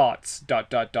happy thoughts, ...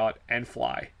 and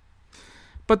fly.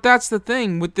 But that's the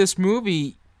thing with this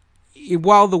movie.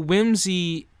 While the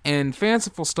whimsy and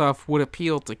fanciful stuff would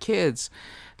appeal to kids,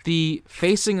 the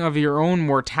facing of your own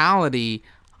mortality,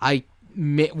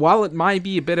 while it might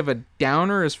be a bit of a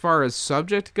downer as far as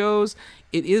subject goes,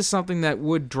 it is something that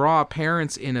would draw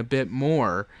parents in a bit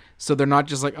more, so they're not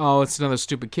just like, oh, it's another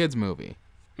stupid kids movie.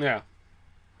 Yeah.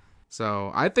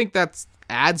 So I think that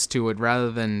adds to it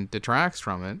rather than detracts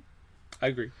from it. I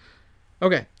agree.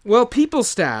 Okay. Well, People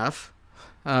Staff,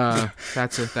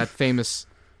 that's that famous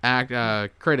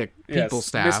critic, People Yes,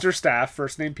 Staff. Mr. Staff,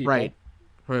 first name People. Right.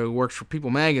 Who works for People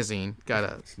Magazine. Got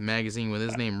a magazine with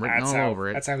his name written all over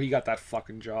it. That's how he got that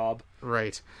fucking job.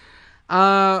 Right.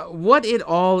 What it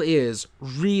all is,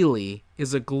 really,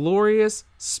 is a glorious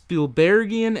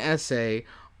Spielbergian essay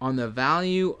on the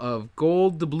value of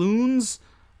gold doubloons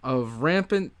of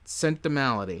rampant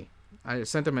sentimentality.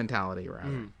 Sentimentality,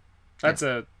 rather. That's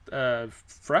a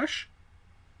fresh?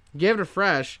 Give it a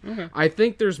fresh. Okay. I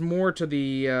think there's more to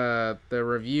the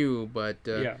review, but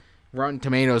Yeah. Rotten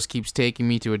Tomatoes keeps taking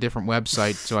me to a different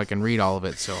website so I can read all of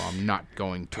it, so I'm not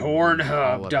going to.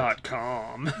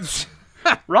 Pornhub.com.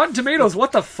 Rotten Tomatoes,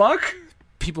 what the fuck?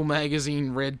 People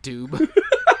Magazine Red Tube.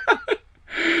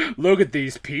 Look at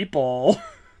these people.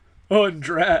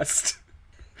 Undressed.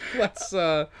 Let's,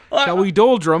 shall we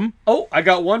doldrum? Oh, I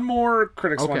got one more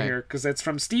critics one Okay. here, because it's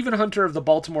from Stephen Hunter of the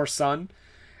Baltimore Sun.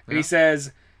 And he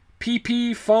says,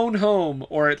 PP, phone home,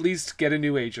 or at least get a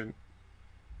new agent.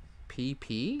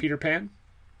 PP? Peter Pan?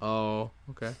 Oh,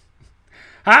 okay.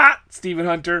 Ha! Stephen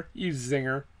Hunter, you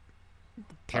zinger.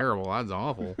 Terrible. That's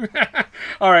awful.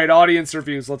 All right, audience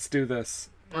reviews. Let's do this.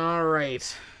 All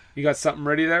right. You got something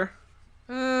ready there?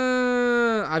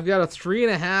 I've got a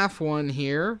 3.5 one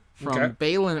here from Okay.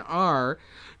 Balin R.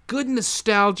 Good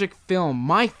nostalgic film.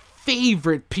 My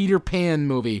favorite Peter Pan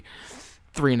movie.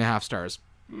 3.5 stars.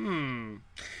 Don't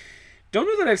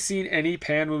know that I've seen any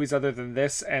Pan movies other than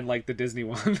this and like the Disney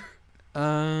one.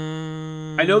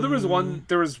 I know there was one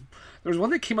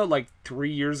that came out like 3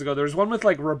 years ago. There was one with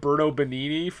like Roberto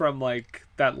Benigni from like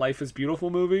that Life is Beautiful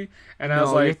movie, and I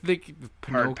was you're like, thinking hard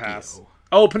Pinocchio. pass.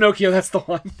 Oh, Pinocchio, that's the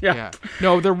one. Yeah. Yeah.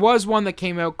 No, there was one that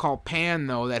came out called Pan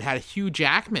though that had Hugh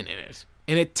Jackman in it,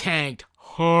 and it tanked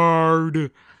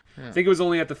hard. I think it was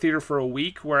only at the theater for a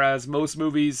week, whereas most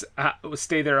movies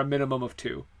stay there a minimum of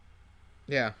 2.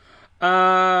 Yeah.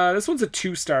 This one's a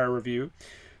 2-star review.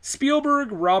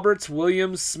 Spielberg, Roberts,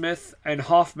 Williams, Smith, and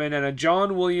Hoffman and a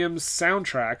John Williams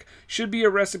soundtrack should be a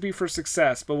recipe for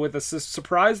success, but with a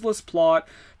surpriseless plot,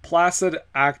 placid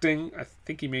acting, I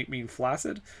think he may mean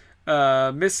flaccid,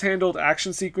 mishandled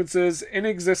action sequences,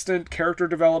 inexistent character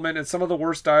development, and some of the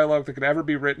worst dialogue that could ever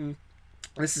be written.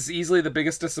 This is easily the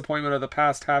biggest disappointment of the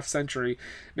past half-century.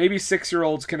 Maybe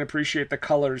 6-year-olds can appreciate the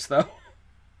colors, though.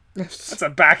 That's a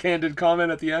backhanded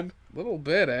comment at the end. Little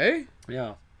bit, eh?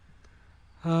 Yeah.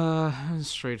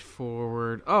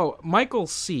 Straightforward. Oh, Michael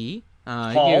C. He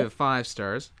Paul? gave it 5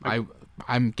 stars.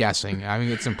 I'm guessing. I mean,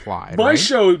 it's implied. My right?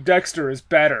 show, Dexter, is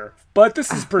better, but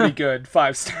this is pretty good.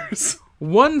 5 stars.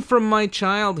 One from my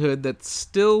childhood that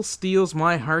still steals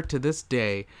my heart to this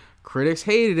day. Critics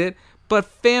hated it, but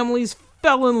families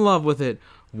fell in love with it.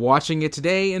 Watching it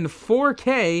today in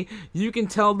 4K, you can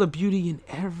tell the beauty in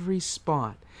every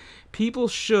spot. People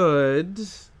should...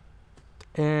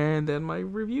 And then my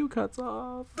review cuts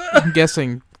off. I'm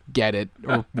guessing get it,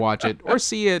 or watch it, or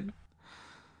see it.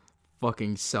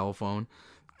 Fucking cell phone.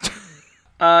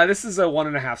 This is a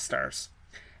 1.5 stars.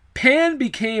 Pan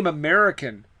became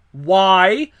American.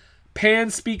 Why?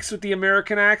 Pan speaks with the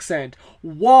American accent.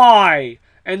 Why?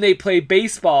 and they play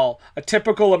baseball, a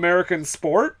typical American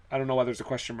sport. I don't know why there's a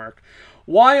question mark.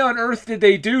 Why on earth did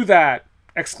they do that?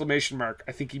 Exclamation mark.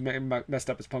 I think he messed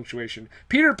up his punctuation.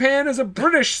 Peter Pan is a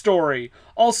British story.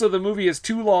 Also, the movie is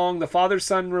too long. The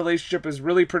father-son relationship is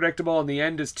really predictable, and the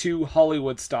end is too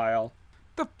Hollywood style.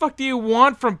 The fuck do you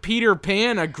want from Peter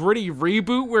Pan? A gritty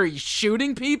reboot where he's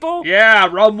shooting people? Yeah,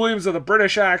 Robin Williams with a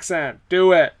British accent.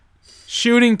 Do it.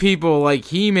 Shooting people like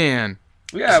He-Man.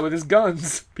 Yeah, with his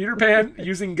guns. Peter Pan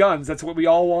using guns. That's what we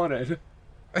all wanted.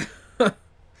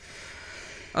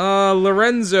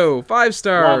 Lorenzo, 5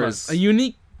 stars. Llamas. A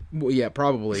unique... Well, yeah,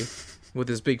 probably. With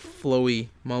his big flowy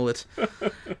mullet.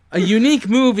 A unique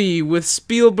movie with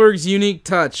Spielberg's unique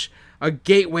touch. A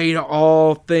gateway to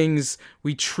all things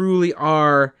we truly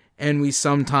are and we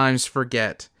sometimes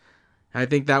forget. I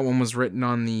think that one was written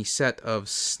on the set of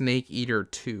Snake Eater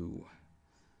 2.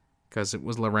 Because it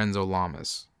was Lorenzo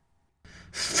Lamas.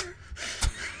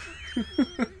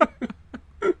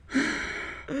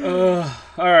 All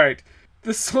right.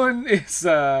 This one is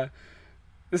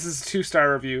this is a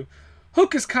 2-star review.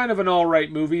 Hook is kind of an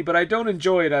alright movie, but I don't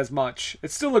enjoy it as much.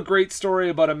 It's still a great story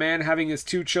about a man having his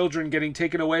 2 children getting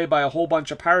taken away by a whole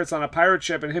bunch of pirates on a pirate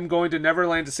ship and him going to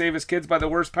Neverland to save his kids by the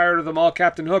worst pirate of them all,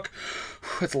 Captain Hook.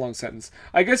 That's a long sentence.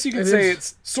 I guess you could say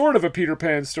it's sort of a Peter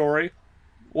Pan story.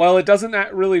 While it doesn't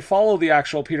really follow the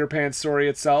actual Peter Pan story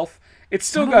itself, it's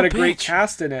still got a great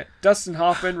cast in it. Dustin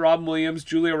Hoffman, Robin Williams,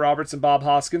 Julia Roberts, and Bob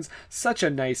Hoskins. Such a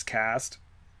nice cast.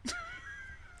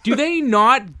 Do they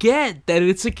not get that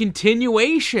it's a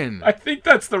continuation? I think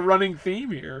that's the running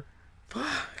theme here.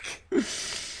 Fuck.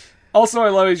 Also, I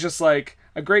love he's just like,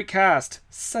 a great cast.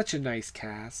 Such a nice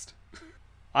cast.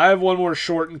 I have one more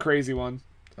short and crazy one.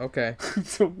 Okay.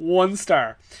 It's a 1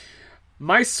 star.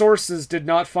 My sources did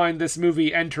not find this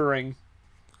movie entering.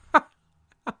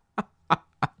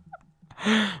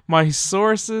 My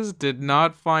sources did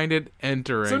not find it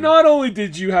entering. So not only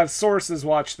did you have sources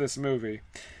watch this movie,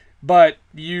 but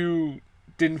you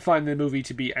didn't find the movie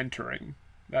to be entering.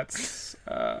 That's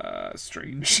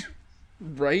strange.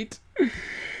 Right?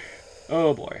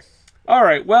 Oh boy. All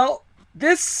right, well,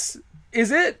 this is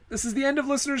it. This is the end of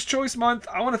Listener's Choice Month.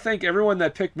 I want to thank everyone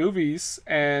that picked movies,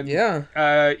 and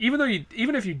even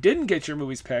if you didn't get your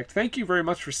movies picked, thank you very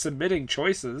much for submitting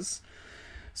choices.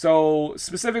 So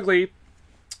specifically,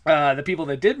 the people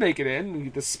that did make it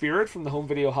in: The Spirit from the Home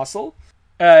Video Hustle,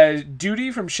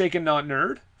 Duty from Shaken Not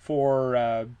Nerd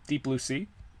for Deep Blue Sea,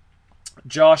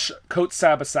 Josh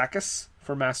Kotsabasakis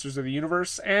for Masters of the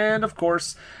Universe, and of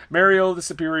course Mario the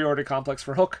Superiority Complex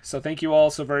for Hook. So thank you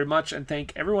all so very much, and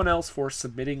thank everyone else for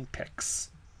submitting picks.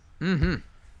 Mm-hmm.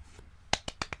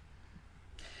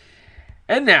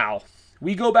 And now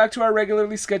we go back to our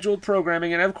regularly scheduled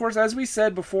programming, and of course, as we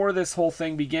said before this whole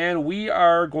thing began, we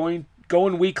are going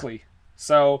weekly.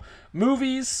 So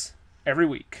movies every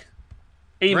week.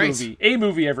 A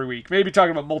movie every week. Maybe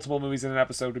talking about multiple movies in an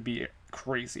episode would be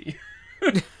crazy.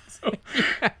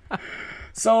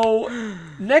 So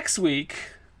next week,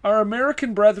 our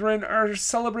American brethren are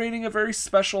celebrating a very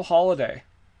special holiday.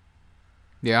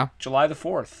 Yeah. July the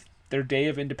 4th, their Day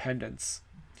of Independence.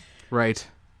 Right.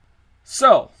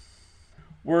 So,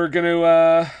 we're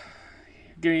gonna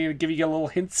give you a little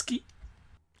hint-ski.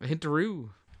 A hintaroo.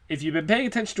 If you've been paying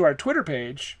attention to our Twitter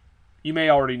page, you may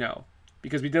already know,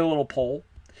 because we did a little poll,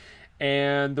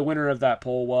 and the winner of that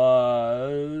poll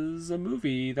was a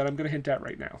movie that I'm going to hint at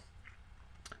right now.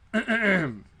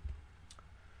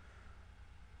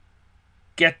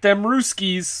 Get Them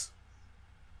Rooskies.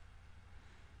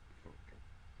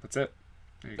 That's it.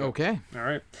 There you go. Okay. All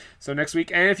right. So next week,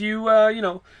 and if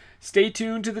you, stay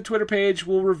tuned to the Twitter page,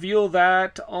 we'll reveal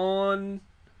that on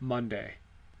Monday.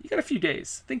 You got a few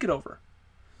days. Think it over.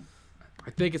 I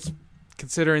think it's,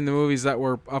 considering the movies that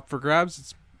were up for grabs,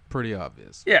 it's pretty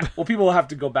obvious. Yeah, well, people will have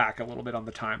to go back a little bit on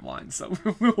the timeline, so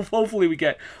hopefully we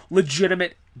get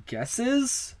legitimate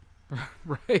guesses.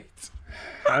 Right.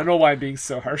 I don't know why I'm being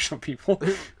so harsh on people.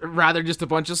 Rather just a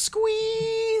bunch of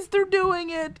squeeze, they're doing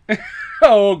it.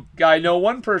 Oh, I know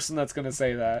one person that's going to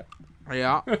say that.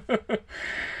 Yeah.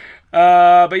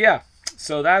 But yeah,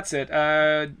 so that's it.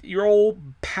 Your old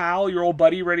pal, your old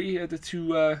buddy, ready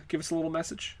to give us a little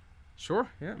message? Sure,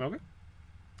 yeah. Okay.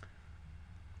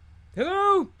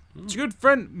 Hello, it's your good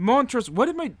friend Montrose. What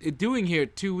am I doing here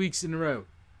 2 weeks in a row?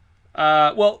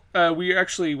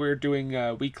 We're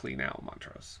doing weekly now,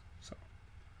 Montrose. So,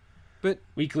 but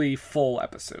weekly full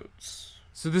episodes.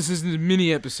 So this isn't a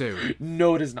mini episode.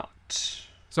 No, it is not.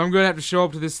 So I'm going to have to show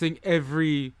up to this thing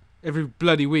every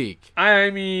bloody week.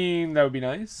 I mean, that would be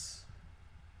nice.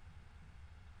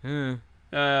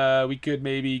 Yeah. We could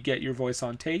maybe get your voice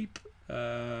on tape.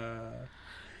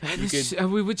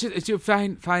 We would just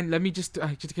fine. Let me just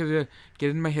gotta get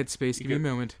in my headspace. Give me a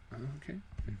moment. Okay.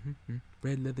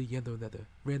 Red leather, yellow leather.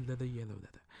 Red leather, yellow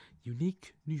leather.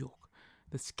 Unique, New York.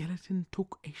 The skeleton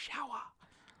took a shower.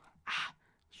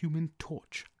 Human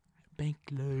Torch. Bank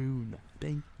loan.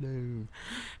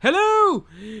 Hello!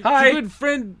 Hi! Good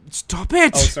friend. Stop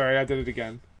it! Oh, sorry, I did it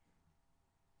again.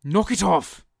 Knock it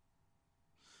off!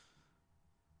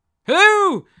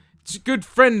 Hello! It's good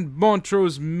friend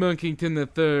Montrose Monkington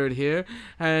III here,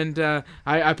 and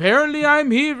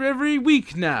I'm here every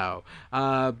week now.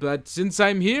 But since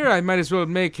I'm here, I might as well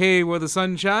make hay where the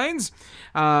sun shines.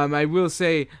 I will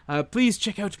say, please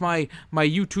check out my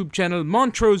YouTube channel,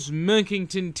 Montrose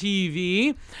Monkington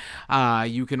TV.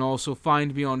 You can also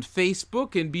find me on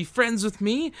Facebook and be friends with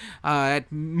me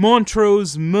at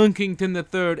Montrose Monkington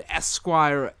III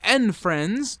Esquire and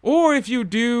Friends. Or if you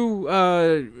do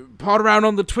pot around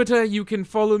on the Twitter, you can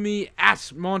follow me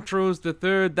at Montrose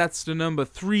III. That's the number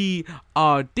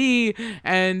 3RD,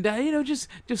 and just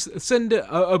send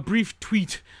a brief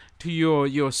tweet to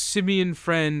your simian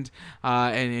friend,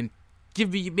 and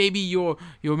give me maybe your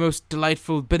most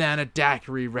delightful banana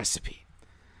daiquiri recipe.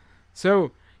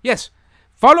 So yes,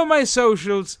 follow my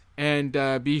socials and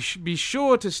be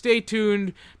sure to stay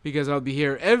tuned because I'll be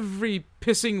here every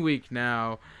pissing week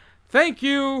now. Thank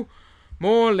you.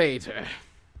 More later.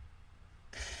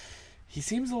 He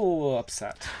seems a little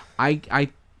upset. I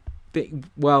think,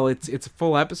 well, it's a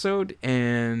full episode,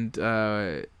 and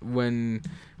when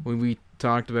we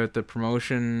talked about the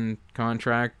promotion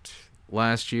contract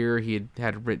last year, he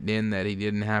had written in that he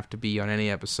didn't have to be on any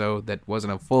episode that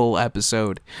wasn't a full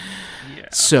episode. Yeah.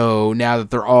 So now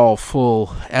that they're all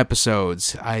full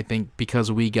episodes, I think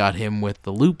because we got him with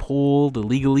the loophole, the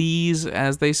legalese,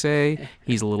 as they say,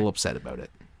 he's a little upset about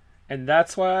it. And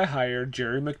that's why I hired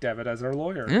Jerry McDevitt as our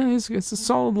lawyer. Yeah, he's a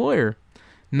solid lawyer.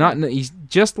 He's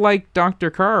just like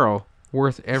Dr. Carl,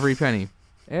 worth every penny.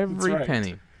 Every right.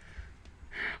 penny.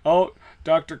 Oh,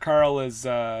 Dr. Carl is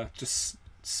just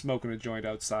smoking a joint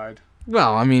outside.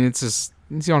 Well, I mean, he's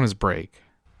on his break.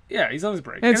 Yeah, he's on his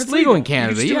break. And it's legal in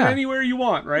Canada, you can just do yeah. it anywhere you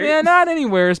want, right? Yeah, not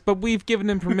anywhere, but we've given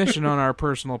him permission on our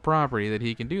personal property that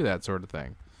he can do that sort of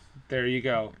thing. There you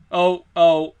go.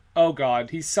 Oh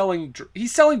God, he's selling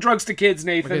drugs to kids,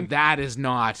 Nathan. Okay, that is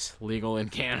not legal in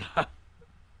Canada.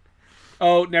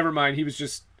 Oh, never mind. He was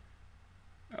just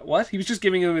what? He was just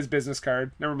giving him his business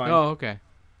card. Never mind. Oh, okay.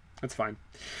 That's fine.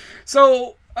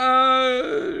 So,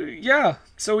 yeah.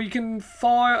 So you can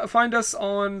find us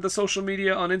on the social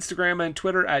media on Instagram and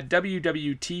Twitter at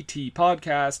WWTT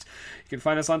Podcast. You can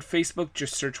find us on Facebook.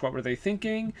 Just search What Were They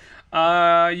Thinking.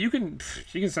 You can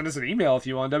send us an email if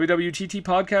you want.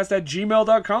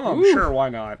 WWTTpodcast@gmail.com. Ooh. Sure, why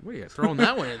not? Well, yeah, throwing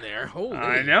that one in there. Holy.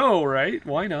 I know, right?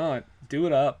 Why not? Do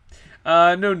it up.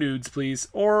 No nudes, please.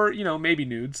 Or, maybe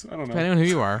nudes. I don't know. Depending on who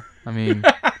you are. I mean,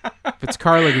 if it's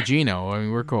Carla Gugino, I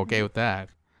mean, we're okay with that.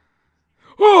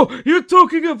 Oh, you're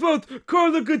talking about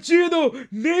Carla Gugino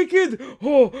naked?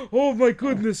 Oh my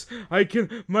goodness! I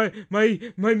can my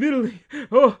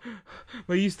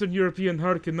Eastern European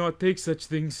heart cannot take such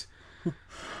things.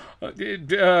 No,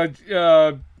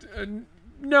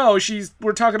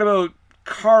 we're talking about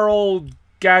Carl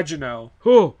Gugino.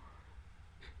 Oh,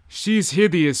 she's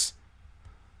hideous.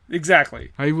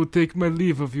 Exactly. I will take my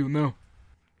leave of you now.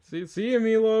 See you,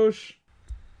 Milos.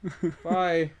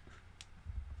 Bye.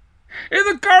 Hey,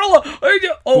 the Carla.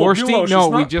 Oh, Borshti? Milos,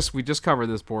 No, it's not... we just covered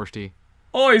this, Borshti.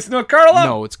 Oh, it's not Carla.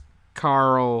 No, it's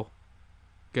Carl.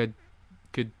 No,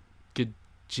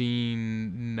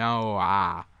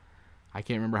 I can't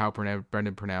remember how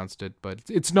Brendan pronounced it, but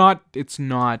it's not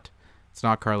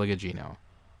Carla Gugino.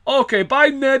 Okay, bye,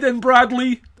 Ned and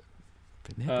Bradley.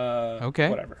 Okay.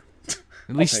 Whatever.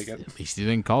 At least he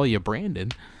didn't call you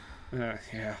Brandon.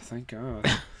 Yeah, thank God.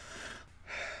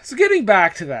 So getting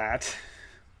back to that,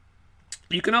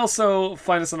 you can also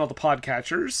find us on all the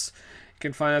podcatchers. You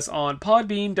can find us on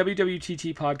Podbean,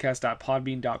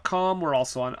 www.ttpodcast.podbean.com. We're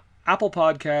also on Apple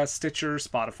Podcasts, Stitcher,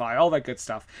 Spotify, all that good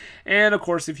stuff. And, of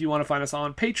course, if you want to find us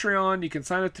on Patreon, you can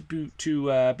sign up to be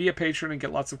a patron and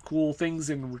get lots of cool things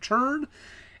in return.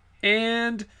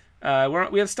 And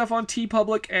we have stuff on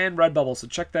TeePublic and Redbubble, so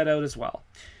check that out as well.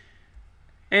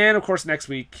 And, of course, next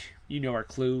week, you know our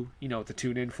clue. You know what to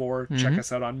tune in for. Mm-hmm. Check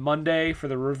us out on Monday for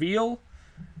the reveal.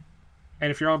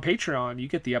 And if you're on Patreon, you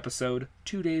get the episode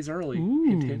 2 days early. Ooh.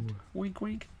 Hint, hint. Wink,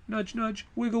 wink. Nudge, nudge.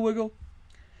 Wiggle, wiggle.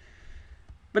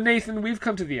 But Nathan, we've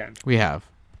come to the end. We have.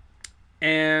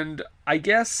 And I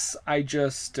guess I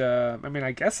just...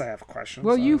 I guess I have questions.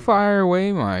 Well, you fire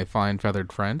away, my fine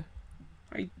feathered friend.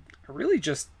 I really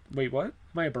just... Wait, what?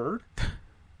 Am I a bird?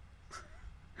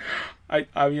 I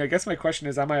guess my question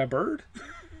is, am I a bird?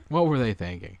 What were they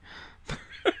thinking?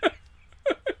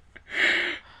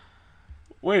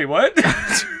 Wait, what?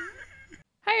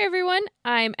 Hi, everyone.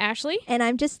 I'm Ashley. And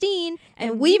I'm Justine.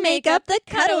 And we make up the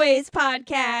Cutaways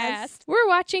podcast. We're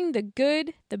watching the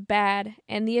good, the bad,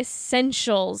 and the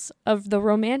essentials of the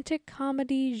romantic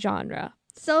comedy genre.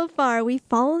 So far, we've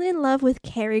fallen in love with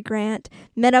Cary Grant,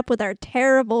 met up with our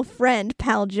terrible friend,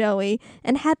 Pal Joey,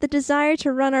 and had the desire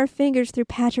to run our fingers through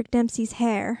Patrick Dempsey's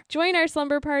hair. Join our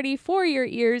slumber party for your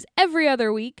ears every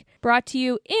other week, brought to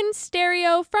you in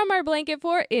stereo from our blanket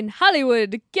fort in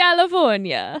Hollywood,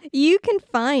 California. You can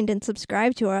find and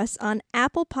subscribe to us on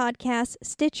Apple Podcasts,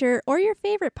 Stitcher, or your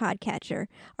favorite podcatcher.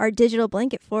 Our digital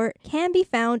blanket fort can be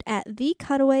found at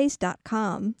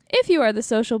thecutaways.com. If you are the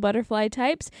social butterfly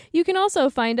types, you can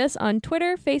also find us on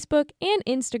Twitter, Facebook, and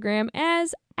Instagram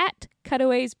as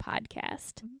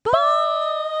 @CutawaysPodcast. Bye!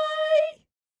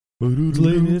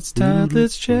 It's time,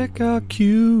 let's check our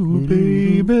cue,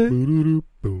 baby.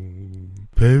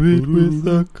 Pair it with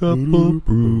a couple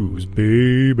brews,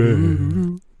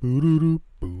 baby.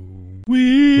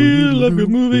 We love good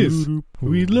movies.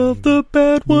 We love the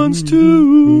bad ones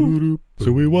too.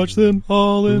 So we watch them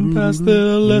all and pass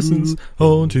their lessons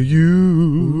on to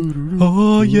you.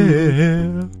 Oh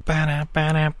yeah.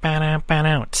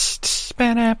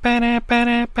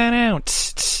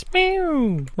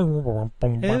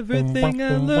 Everything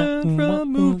I learned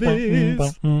from movies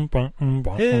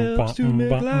helps to make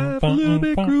life a little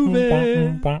bit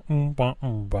groovy.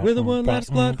 Whether one laughs,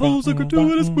 plot holes, or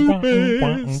gratuitous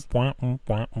movies,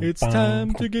 it's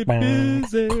time to get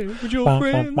busy with your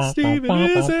friend Steve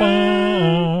and Izzy.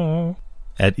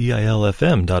 At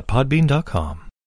eilfm.podbean.com.